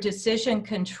 So for decision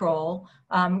control,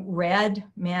 red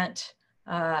meant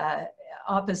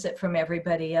opposite from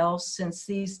everybody else. Since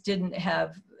these didn't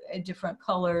have different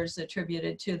colors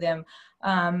attributed to them,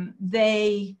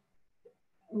 they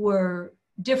were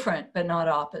different but not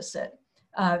opposite.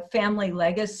 Family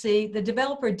legacy, the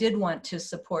developer did want to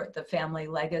support the family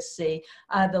legacy.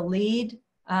 The lead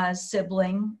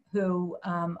sibling who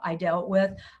I dealt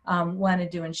with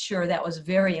wanted to ensure that was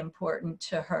very important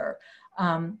to her.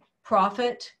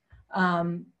 Profit,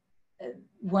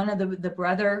 one of the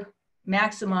brother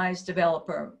maximize,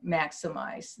 developer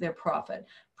maximize their profit.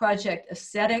 Project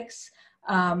aesthetics,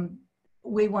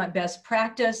 we want best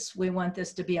practice. We want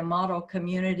this to be a model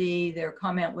community. Their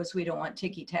comment was, we don't want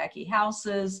ticky-tacky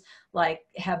houses like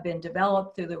have been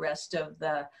developed through the rest of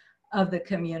the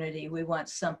community. We want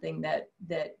something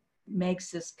that makes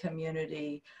this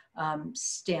community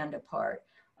stand apart.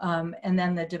 And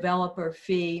then the developer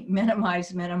fee,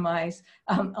 minimize,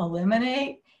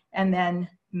 eliminate, and then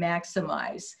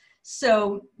maximize.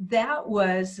 So that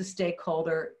was the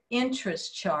stakeholder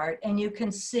interest chart. And you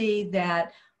can see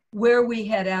that where we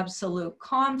had absolute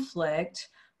conflict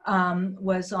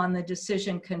was on the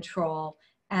decision control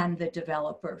and the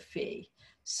developer fee.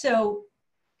 So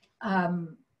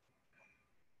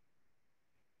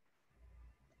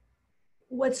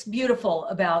what's beautiful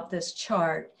about this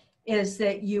chart is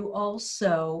that you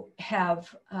also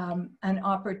have an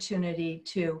opportunity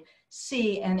to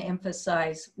see and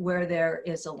emphasize where there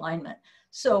is alignment.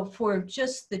 So for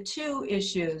just the 2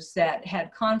 issues that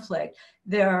had conflict,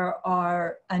 there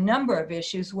are a number of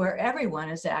issues where everyone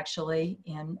is actually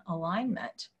in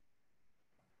alignment.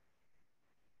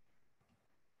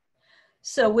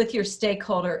 So with your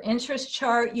stakeholder interest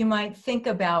chart, you might think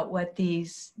about what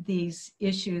these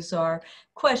issues are.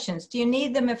 Questions, do you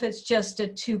need them if it's just a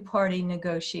 2-party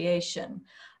negotiation?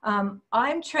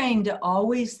 I'm trained to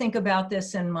always think about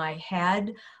this in my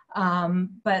head,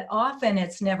 but often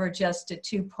it's never just a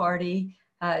 2-party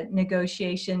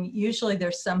negotiation. Usually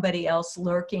there's somebody else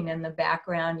lurking in the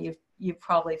background. You've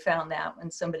probably found that when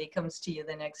somebody comes to you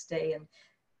the next day and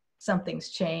something's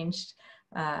changed.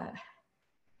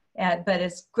 But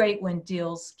it's great when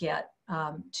deals get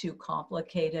too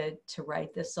complicated to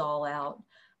write this all out.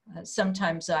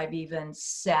 Sometimes I've even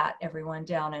sat everyone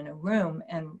down in a room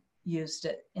and used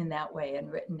it in that way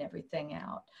and written everything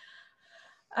out.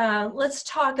 Let's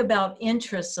talk about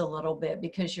interests a little bit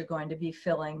because you're going to be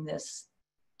filling this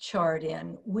chart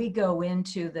in. We go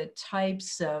into the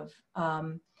types of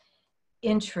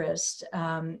interest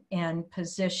and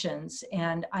positions,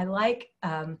 and I like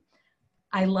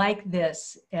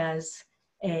this as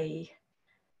a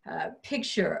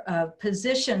picture of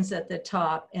positions at the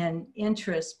top and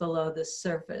interests below the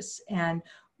surface. And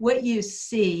what you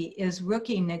see is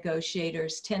rookie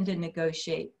negotiators tend to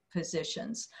negotiate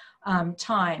positions,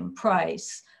 time,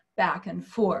 price, back and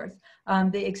forth.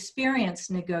 The experienced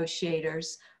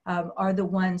negotiators are the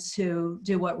ones who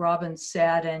do what Robin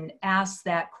said and ask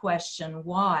that question,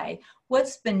 why?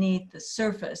 What's beneath the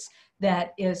surface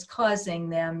that is causing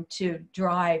them to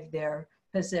drive their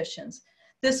positions?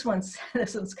 This one's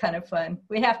kind of fun.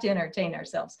 We have to entertain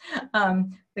ourselves.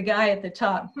 The guy at the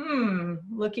top,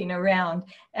 looking around,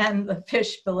 and the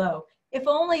fish below. If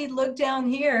only look down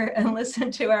here and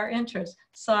listen to our interests.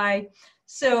 Sigh.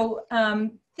 So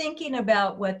thinking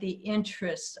about what the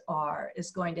interests are is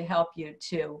going to help you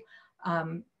to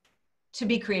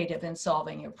be creative in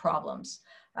solving your problems.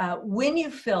 When you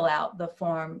fill out the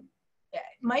form, it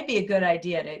might be a good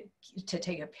idea to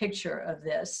take a picture of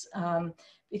this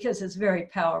because it's very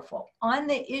powerful. On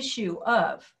the issue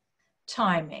of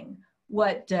timing,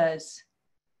 what does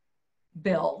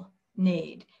Bill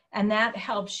need? And that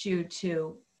helps you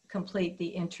to complete the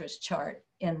interest chart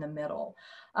in the middle.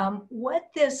 What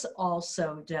this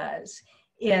also does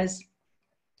is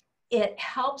it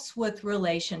helps with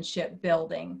relationship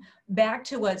building. Back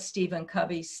to what Stephen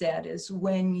Covey said is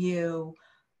when you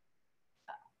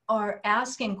are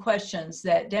asking questions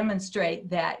that demonstrate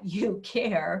that you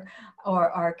care or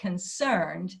are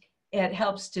concerned, it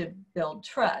helps to build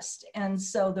trust. And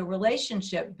so the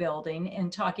relationship building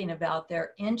and talking about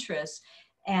their interests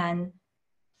and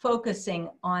focusing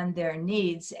on their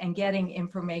needs and getting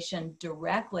information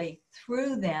directly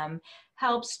through them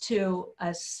helps to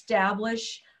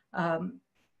establish a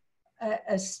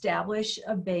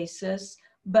basis,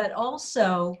 but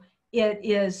also it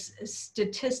is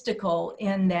statistical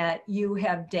in that you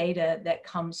have data that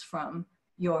comes from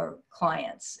your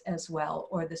clients as well,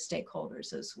 or the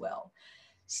stakeholders as well.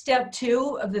 Step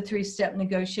 2 of the 3-step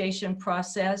negotiation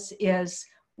process is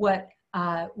what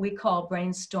we call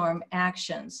brainstorm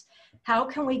actions. How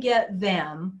can we get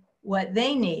them what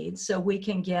they need so we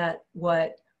can get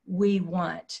what we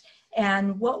want?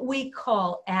 And what we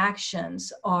call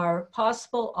actions are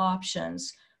possible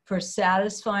options for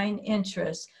satisfying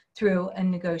interests through a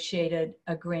negotiated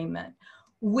agreement.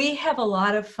 We have a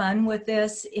lot of fun with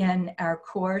this in our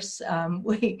course.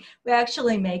 We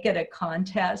actually make it a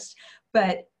contest,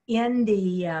 but in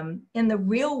the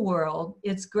real world,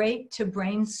 it's great to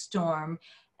brainstorm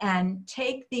and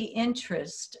take the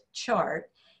interest chart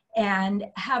and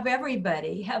have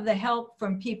everybody, have the help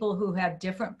from people who have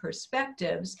different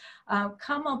perspectives,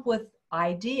 come up with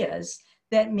ideas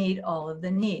that meet all of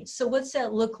the needs. So what's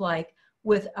that look like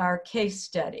with our case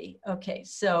study? Okay,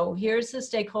 so here's the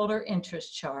stakeholder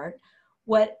interest chart.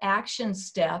 What action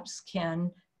steps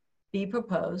can be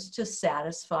proposed to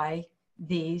satisfy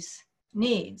these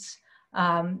needs?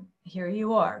 Here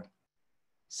you are.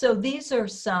 So these are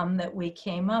some that we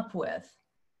came up with.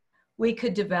 We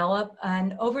could develop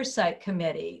an oversight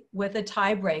committee with a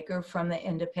tiebreaker from the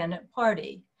independent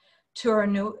party, tour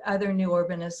other new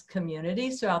urbanist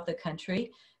communities throughout the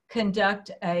country,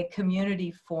 conduct a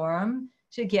community forum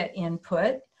to get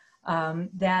input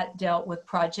that dealt with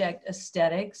project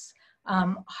aesthetics,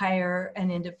 hire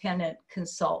an independent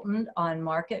consultant on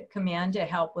market command to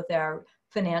help with our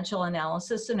financial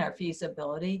analysis and our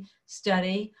feasibility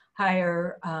study,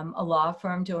 hire a law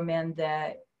firm to amend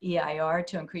the EIR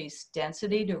to increase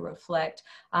density to reflect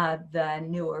the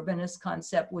new urbanist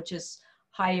concept, which is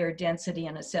higher density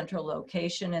in a central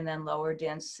location and then lower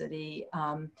density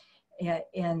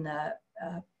in the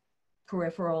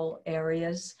peripheral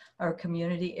areas or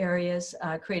community areas,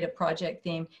 create a project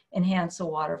theme, enhance a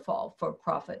waterfall for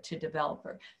profit to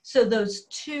developer. So those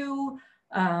two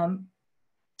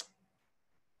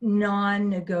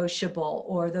non-negotiable,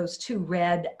 or those two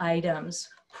red items,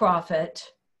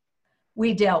 profit,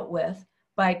 we dealt with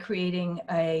by creating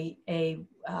a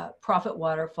profit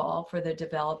waterfall for the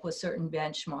develop with certain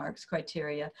benchmarks,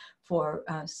 criteria for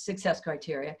success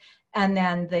criteria. And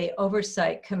then the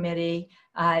oversight committee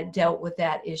dealt with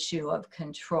that issue of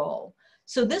control.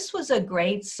 So this was a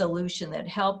great solution that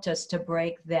helped us to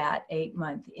break that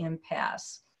 8-month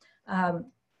impasse.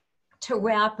 To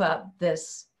wrap up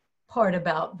this part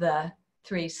about the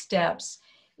 3 steps,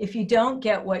 if you don't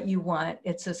get what you want,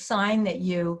 it's a sign that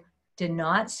you did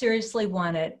not seriously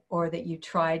want it or that you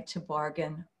tried to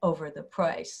bargain over the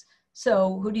price.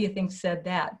 So who do you think said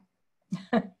that?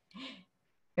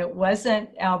 It wasn't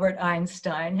Albert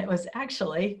Einstein. It was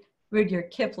actually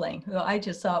Rudyard Kipling, who I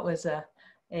just thought was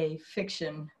a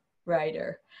fiction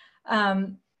writer.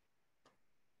 A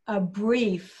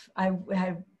brief,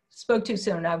 I spoke too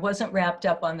soon. I wasn't wrapped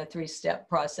up on the 3-step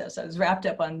process. I was wrapped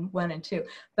up on 1 and 2,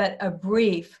 but a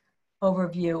brief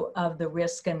overview of the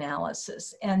risk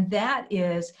analysis. And that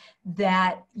is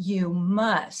that you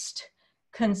must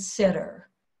consider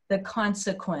the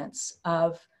consequence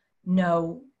of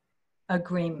no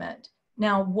agreement.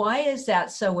 Now, why is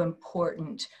that so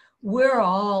important? We're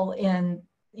all in,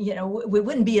 you know, we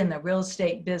wouldn't be in the real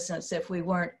estate business if we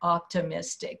weren't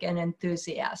optimistic and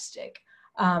enthusiastic.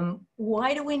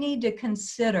 Why do we need to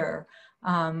consider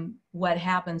what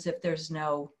happens if there's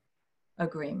no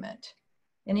agreement?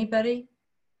 Anybody?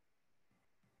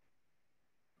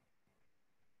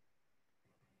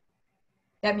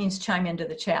 That means chime into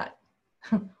the chat.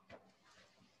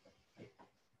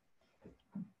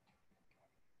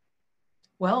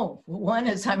 Well, one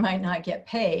is I might not get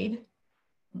paid.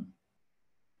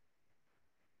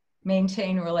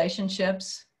 Maintain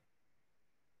relationships.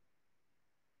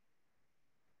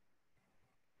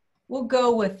 We'll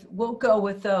go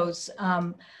with those.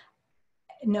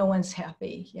 No one's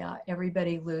happy. Yeah,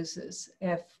 everybody loses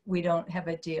if we don't have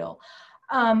a deal.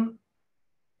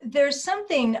 There's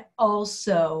something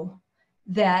also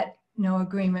that no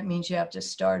agreement means you have to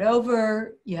start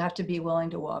over. You have to be willing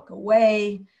to walk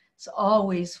away. It's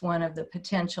always one of the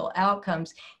potential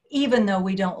outcomes, even though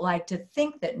we don't like to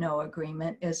think that no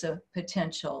agreement is a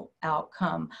potential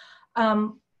outcome.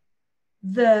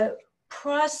 The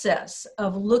process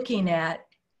of looking at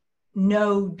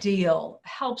no deal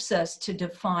helps us to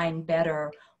define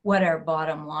better what our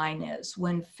bottom line is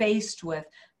when faced with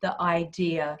the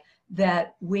idea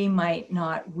that we might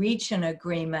not reach an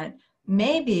agreement,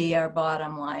 maybe our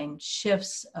bottom line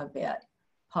shifts a bit,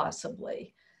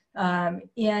 possibly.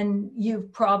 And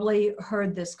you've probably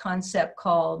heard this concept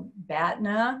called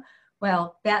BATNA.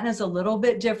 Well, BATNA is a little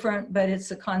bit different, but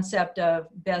it's a concept of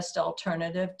best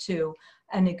alternative to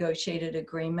a negotiated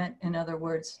agreement. In other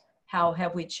words, how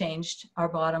have we changed our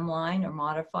bottom line or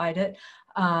modified it?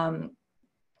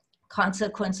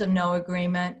 Consequence of no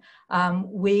agreement.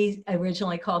 We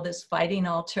originally called this fighting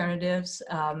alternatives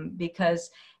because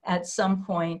at some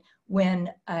point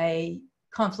when a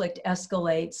conflict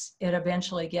escalates, it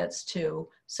eventually gets to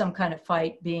some kind of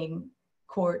fight, being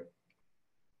court,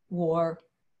 war,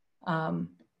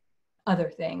 other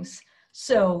things.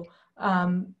 So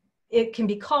it can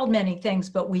be called many things,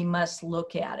 but we must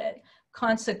look at it.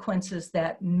 Consequences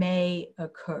that may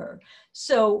occur.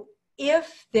 So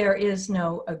if there is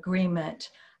no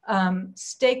agreement,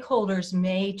 stakeholders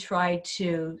may try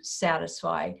to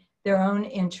satisfy their own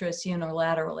interests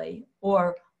unilaterally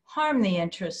or harm the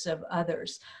interests of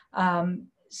others.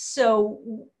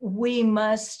 So we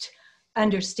must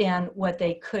understand what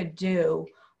they could do.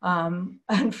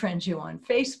 Unfriend you on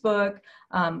Facebook,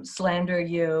 slander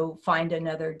you, find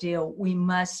another deal. We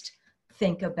must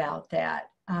think about that.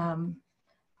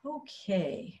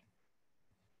 Okay.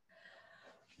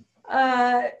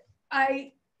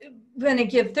 I'm going to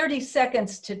give 30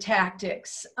 seconds to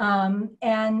tactics.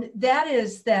 And that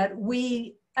is that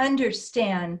we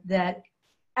understand that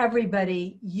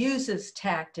everybody uses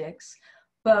tactics,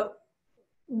 but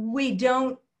we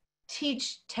don't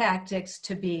teach tactics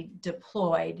to be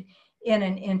deployed in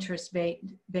an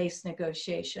interest-based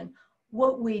negotiation.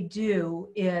 What we do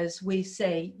is we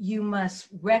say, you must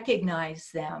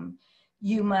recognize them,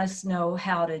 you must know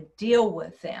how to deal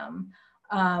with them.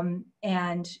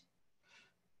 And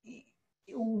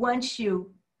once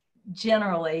you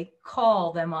generally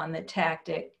call them on the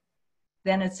tactic,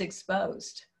 then it's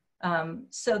exposed.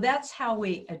 So that's how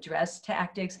we address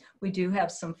tactics. We do have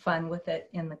some fun with it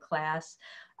in the class.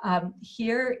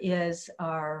 Here is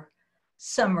our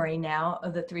summary now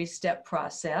of the three-step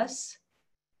process.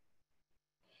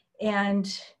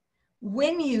 And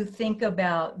when you think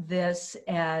about this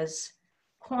as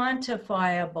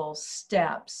quantifiable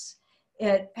steps,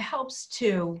 it helps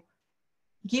to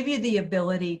give you the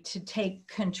ability to take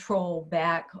control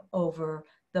back over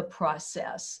the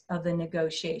process of the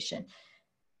negotiation.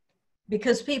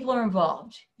 Because people are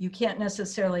involved, you can't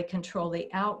necessarily control the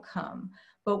outcome,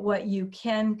 but what you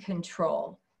can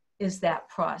control is that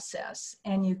process.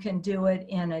 And you can do it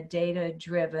in a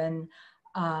data-driven,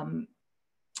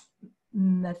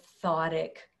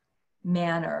 methodic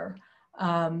manner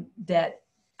that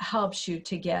helps you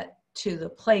to get to the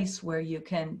place where you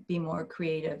can be more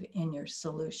creative in your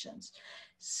solutions.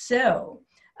 So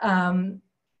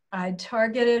I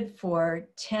targeted for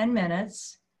 10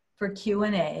 minutes for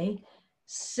Q&A.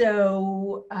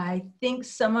 So I think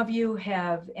some of you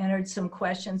have entered some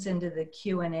questions into the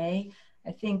Q&A.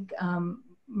 I think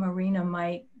Marina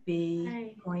might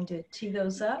be going to tee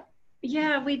those up.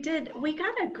 Yeah, we did. We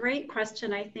got a great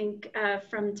question, I think,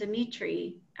 from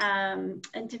Dimitri. And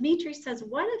Dimitri says,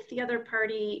 what if the other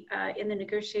party in the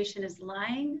negotiation is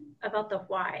lying about the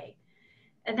why?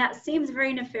 And that seems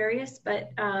very nefarious,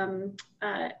 but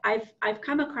I've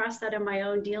come across that in my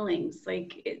own dealings.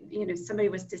 Like, you know, somebody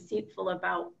was deceitful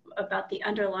about the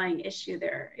underlying issue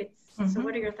there. So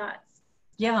what are your thoughts?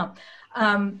 Yeah.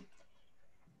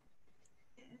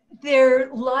 There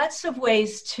are lots of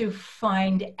ways to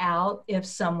find out if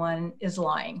someone is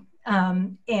lying.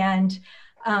 And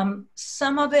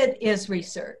some of it is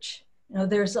research. You know,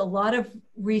 there's a lot of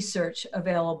research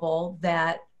available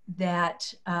that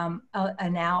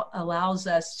allows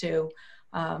us to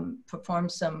perform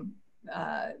some,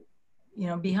 you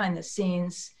know, behind the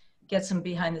scenes, get some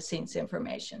behind the scenes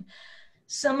information.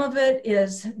 Some of it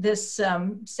is, this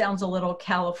sounds a little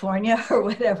California or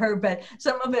whatever, but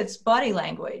some of it's body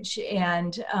language.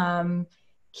 And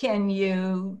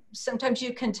sometimes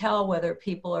you can tell whether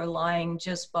people are lying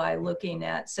just by looking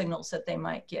at signals that they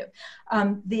might give.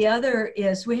 The other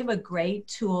is, we have a great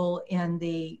tool in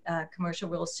the commercial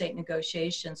real estate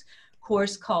negotiations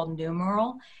course called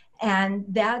Numeral. And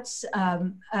that's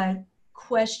a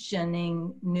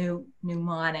questioning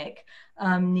mnemonic,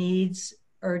 needs,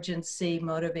 urgency,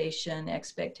 motivation,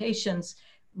 expectations,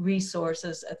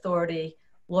 resources, authority,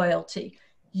 loyalty.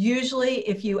 Usually,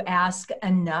 if you ask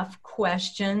enough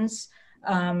questions,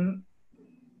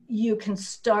 you can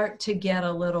start to get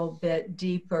a little bit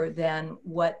deeper than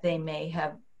what they may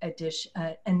have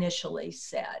initially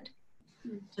said.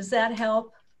 Does that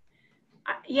help?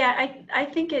 Yeah, I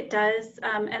think it does.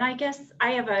 And I guess I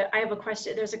have a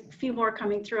question. There's a few more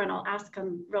coming through and I'll ask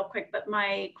them real quick. But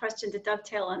my question to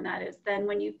dovetail on that is then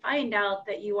when you find out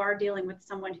that you are dealing with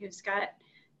someone who's got,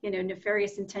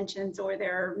 nefarious intentions or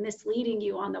they're misleading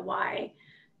you on the why,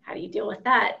 how do you deal with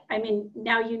that? I mean,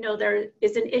 now there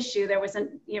is an issue. There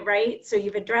wasn't, right? So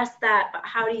you've addressed that, but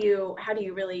how do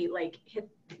you really like hit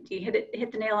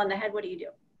the nail on the head? What do you do?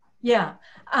 Yeah.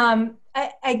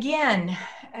 Again,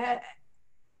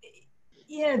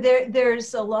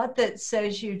 there's a lot that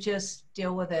says you just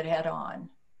deal with it head on.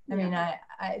 I mean,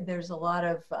 there's a lot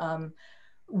of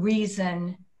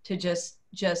reason to just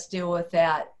deal with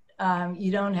that.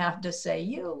 You don't have to say,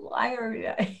 you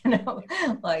liar,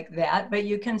 like that, but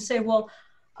you can say, well,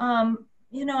 I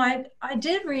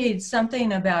did read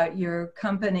something about your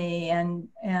company and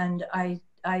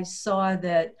I saw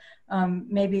that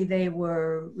maybe they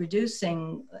were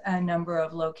reducing a number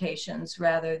of locations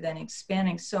rather than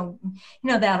expanding. So,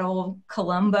 that old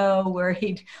Columbo where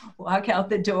he'd walk out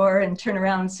the door and turn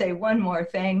around and say one more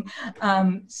thing.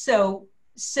 So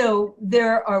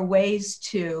there are ways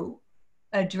to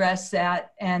address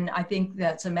that. And I think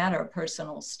that's a matter of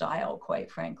personal style,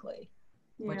 quite frankly,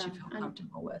 what you feel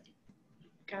comfortable with.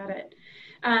 Got it.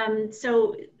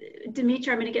 So Demetra,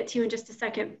 I'm going to get to you in just a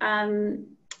second.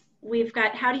 We've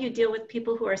got, how do you deal with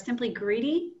people who are simply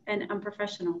greedy and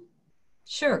unprofessional?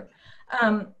 Sure.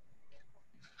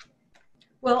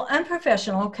 Well,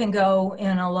 unprofessional can go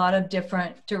in a lot of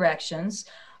different directions.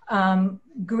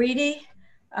 Greedy,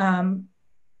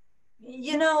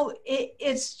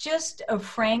 it's just a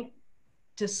frank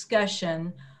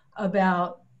discussion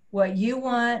about what you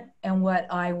want and what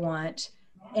I want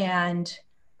and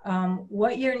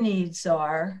what your needs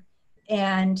are,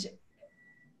 and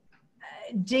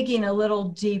digging a little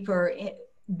deeper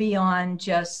beyond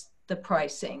just the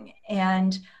pricing.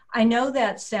 And I know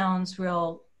that sounds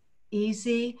real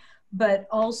easy, but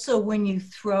also when you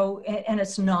throw, and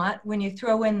it's not, when you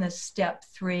throw in the step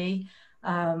 3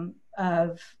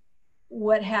 of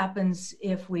what happens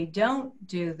if we don't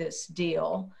do this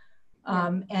deal,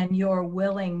 and your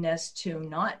willingness to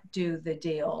not do the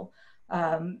deal,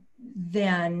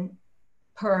 then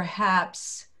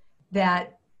perhaps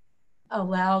that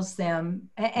allows them,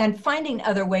 and finding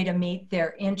other way to meet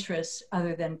their interests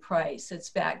other than price. It's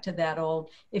back to that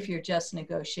old, if you're just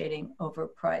negotiating over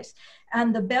price.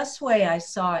 And the best way I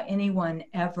saw anyone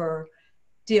ever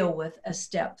deal with a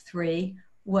step 3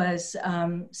 was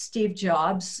Steve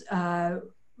Jobs,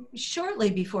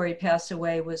 shortly before he passed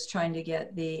away, was trying to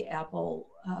get the Apple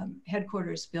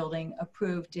headquarters building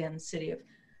approved in the city of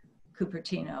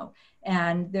Cupertino.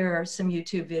 And there are some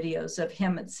YouTube videos of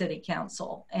him at city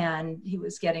council, and he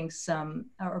was getting some,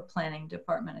 or planning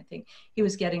department, I think, he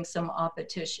was getting some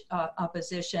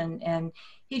opposition, and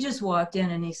he just walked in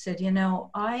and he said,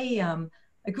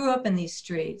 I grew up in these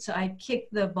streets. I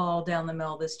kicked the ball down the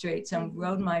middle of the streets and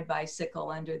rode my bicycle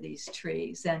under these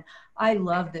trees. And I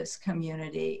love this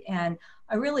community. And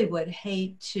I really would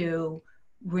hate to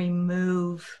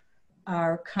remove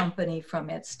our company from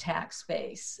its tax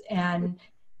base. And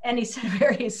he said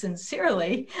very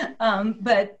sincerely,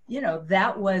 but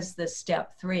that was the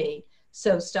step 3.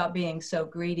 So stop being so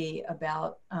greedy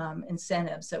about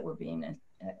incentives that were being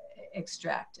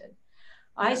extracted.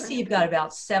 I see you've got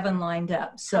about 7 lined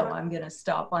up, so I'm going to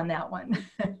stop on that one.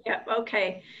 Yep,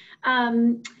 okay.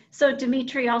 So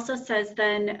Dimitri also says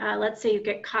then, let's say you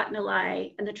get caught in a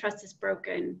lie and the trust is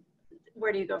broken.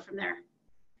 Where do you go from there?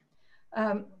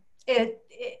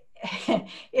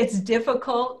 It's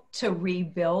difficult to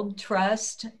rebuild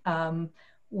trust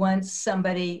once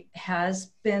somebody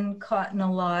has been caught in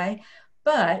a lie,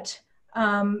 but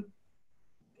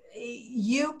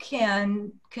you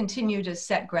can continue to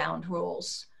set ground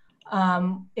rules.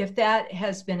 If that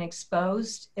has been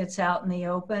exposed, it's out in the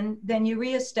open, then you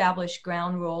reestablish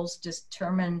ground rules,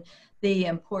 determine the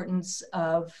importance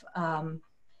of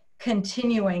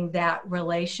continuing that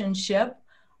relationship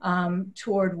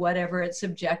toward whatever its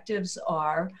objectives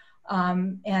are.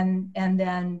 And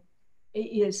then,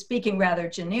 speaking rather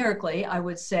generically, I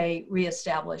would say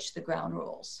reestablish the ground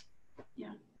rules.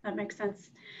 Yeah, that makes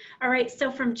sense. All right,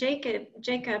 so from Jacob,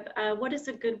 what is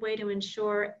a good way to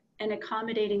ensure an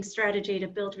accommodating strategy to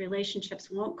build relationships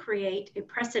won't create a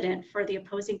precedent for the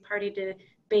opposing party to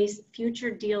base future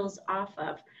deals off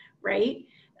of, right?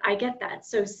 I get that.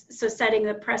 So setting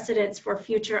the precedents for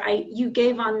future, you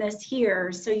gave on this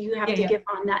here, so you have to give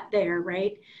on that there,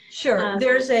 right? Sure.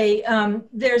 There's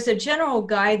a general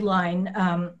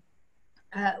guideline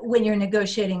when you're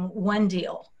negotiating one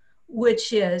deal,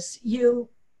 which is you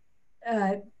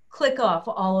click off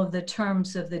all of the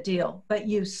terms of the deal, but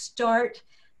you start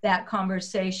that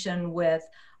conversation with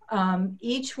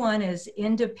each one is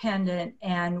independent,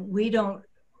 and we don't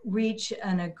reach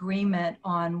an agreement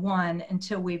on one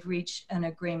until we've reached an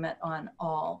agreement on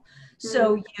all.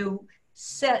 So you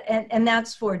set, and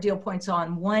that's for deal points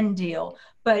on one deal,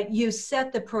 but you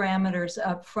set the parameters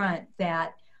up front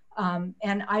that,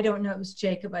 and I don't know, it was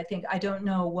Jacob, I think, I don't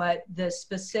know what the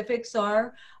specifics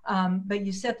are, but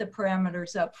you set the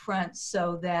parameters up front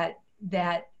so that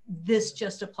this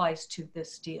just applies to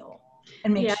this deal.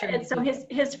 And make sure. And so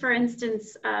his, for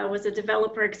instance, was a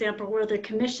developer example where the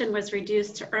commission was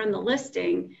reduced to earn the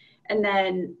listing, and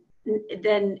then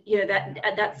you know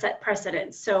that set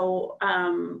precedent. So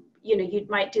you know, you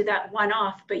might do that one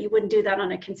off, but you wouldn't do that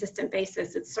on a consistent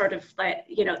basis. It's sort of like,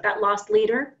 you know, that lost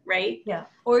leader, right? Yeah.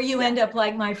 Or you end up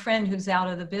like my friend who's out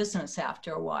of the business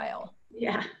after a while.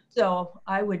 Yeah. So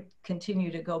I would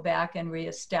continue to go back and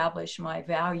reestablish my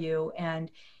value,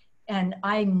 and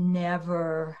I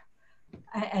never.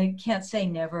 I can't say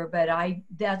never, but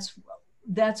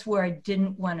that's where I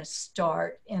didn't want to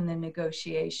start in the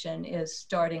negotiation, is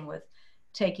starting with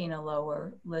taking a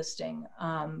lower listing.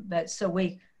 But so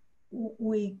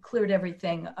we cleared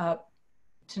everything up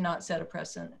to not set a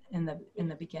precedent in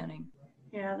the beginning.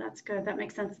 Yeah, that's good. That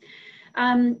makes sense.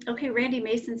 Okay, Randy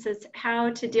Mason says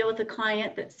how to deal with a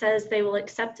client that says they will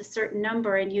accept a certain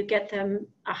number and you get them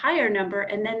a higher number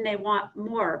and then they want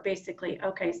more, basically.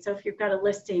 Okay, so if you've got a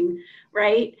listing,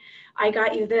 right? I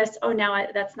got you this. Oh, now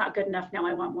that's not good enough. Now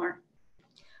I want more.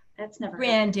 That's never.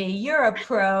 Randy, you're a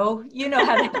pro. You know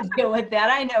how to deal with that.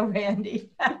 I know, Randy.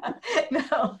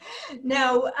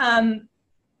 No.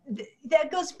 That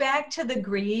goes back to the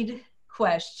greed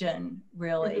question,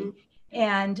 really.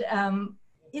 And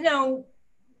you know,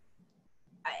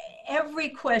 every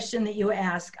question that you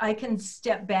ask, I can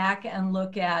step back and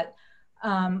look at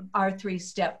our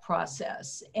 3-step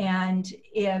process. And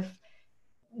if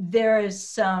there is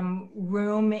some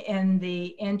room in the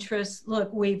interest,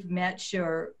 look, we've met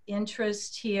your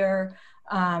interest here.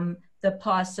 The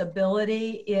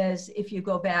possibility is if you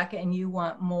go back and you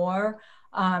want more,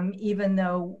 even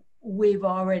though we've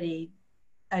already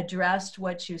addressed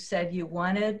what you said you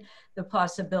wanted, the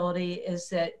possibility is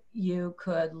that you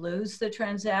could lose the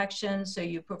transaction. So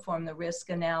you perform the risk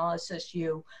analysis,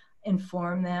 you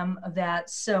inform them of that.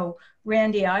 So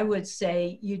Randy, I would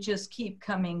say you just keep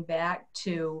coming back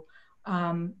to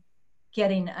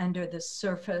getting under the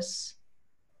surface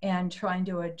and trying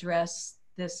to address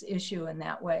this issue in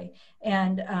that way.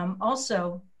 And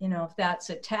also, you know, if that's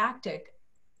a tactic,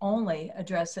 only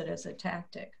address it as a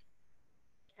tactic.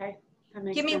 Okay.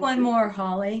 Give me one more,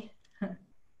 Holly.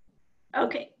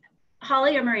 Okay.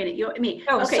 Holly or Marina? You, me.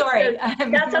 Oh, okay, sorry. So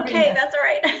that's okay. That's all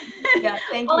right. Yeah,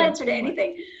 thank you. I'll answer to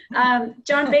anything.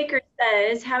 John Baker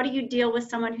says, how do you deal with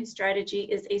someone whose strategy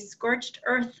is a scorched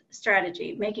earth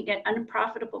strategy, making it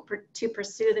unprofitable to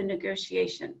pursue the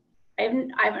negotiation? I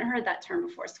haven't heard that term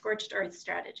before, scorched earth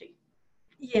strategy.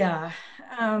 Yeah.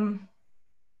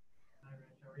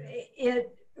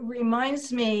 It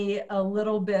reminds me a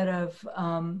little bit of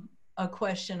a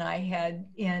question I had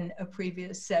in a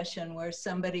previous session where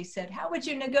somebody said, how would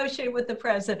you negotiate with the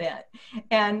president?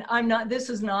 And this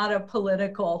is not a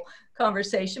political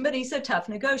conversation, but he's a tough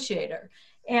negotiator.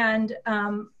 And,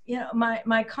 you know,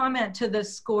 my comment to the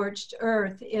scorched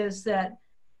earth is that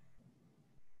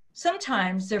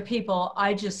sometimes there are people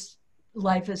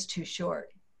life is too short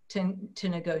to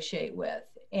negotiate with.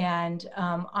 And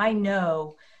I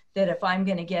know that if I'm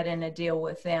going to get in a deal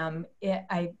with them,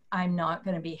 I'm not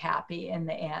going to be happy in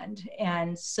the end.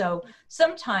 And so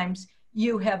sometimes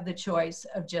you have the choice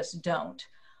of just don't.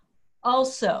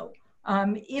 Also,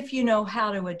 if you know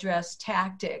how to address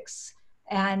tactics,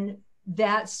 and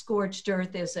that scorched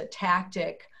earth is a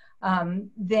tactic,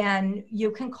 then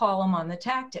you can call them on the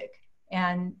tactic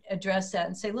and address that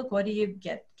and say, look, what do you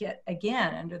get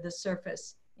again under the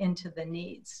surface into the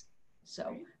needs?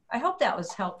 So I hope that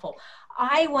was helpful.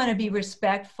 I want to be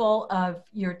respectful of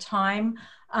your time.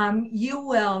 You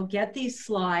will get these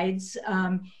slides.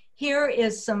 Here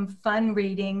is some fun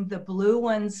reading. The blue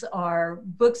ones are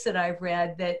books that I've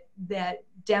read that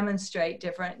demonstrate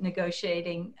different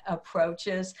negotiating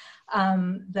approaches.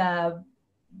 The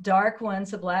dark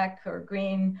ones, the black or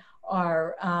green,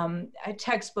 are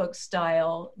textbook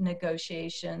style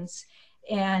negotiations.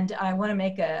 And I want to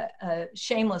make a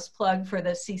shameless plug for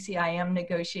the CCIM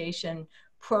negotiation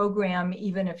program,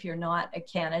 even if you're not a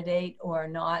candidate or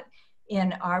not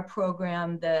in our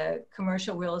program. The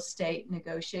commercial real estate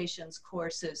negotiations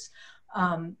courses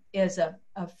is a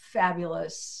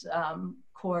fabulous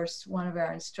course. One of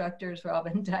our instructors,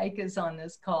 Robin Dyke, is on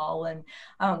this call, and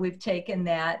we've taken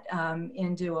that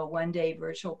into a one-day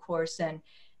virtual course.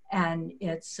 And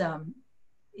it's,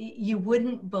 you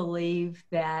wouldn't believe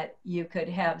that you could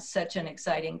have such an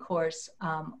exciting course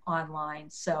online.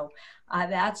 So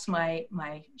that's my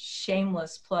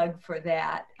shameless plug for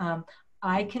that.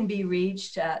 I can be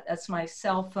reached, that's my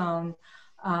cell phone.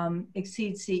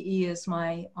 Exceed CE is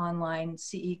my online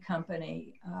CE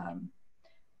company.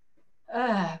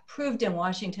 Approved in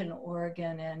Washington,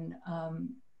 Oregon, and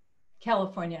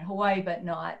California and Hawaii, but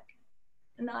not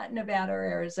Nevada or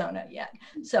Arizona yet.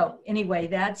 So anyway,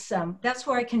 that's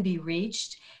where I can be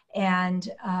reached. And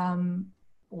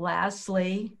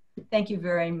lastly, thank you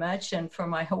very much. And for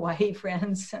my Hawaii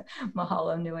friends,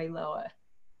 mahalo nui loa.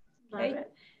 Love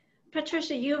it.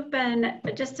 Patricia, you've been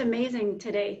just amazing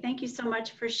today. Thank you so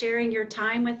much for sharing your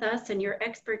time with us and your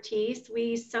expertise.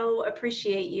 We so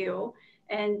appreciate you.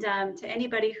 And to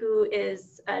anybody who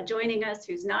is joining us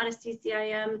who's not a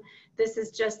CCIM, this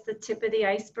is just the tip of the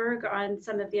iceberg on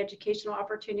some of the educational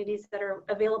opportunities that are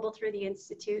available through the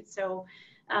Institute. So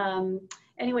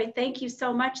anyway, thank you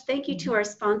so much. Thank you to our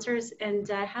sponsors, and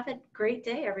have a great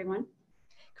day, everyone.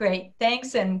 Great,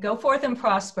 thanks, and go forth and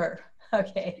prosper.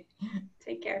 Okay.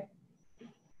 Take care.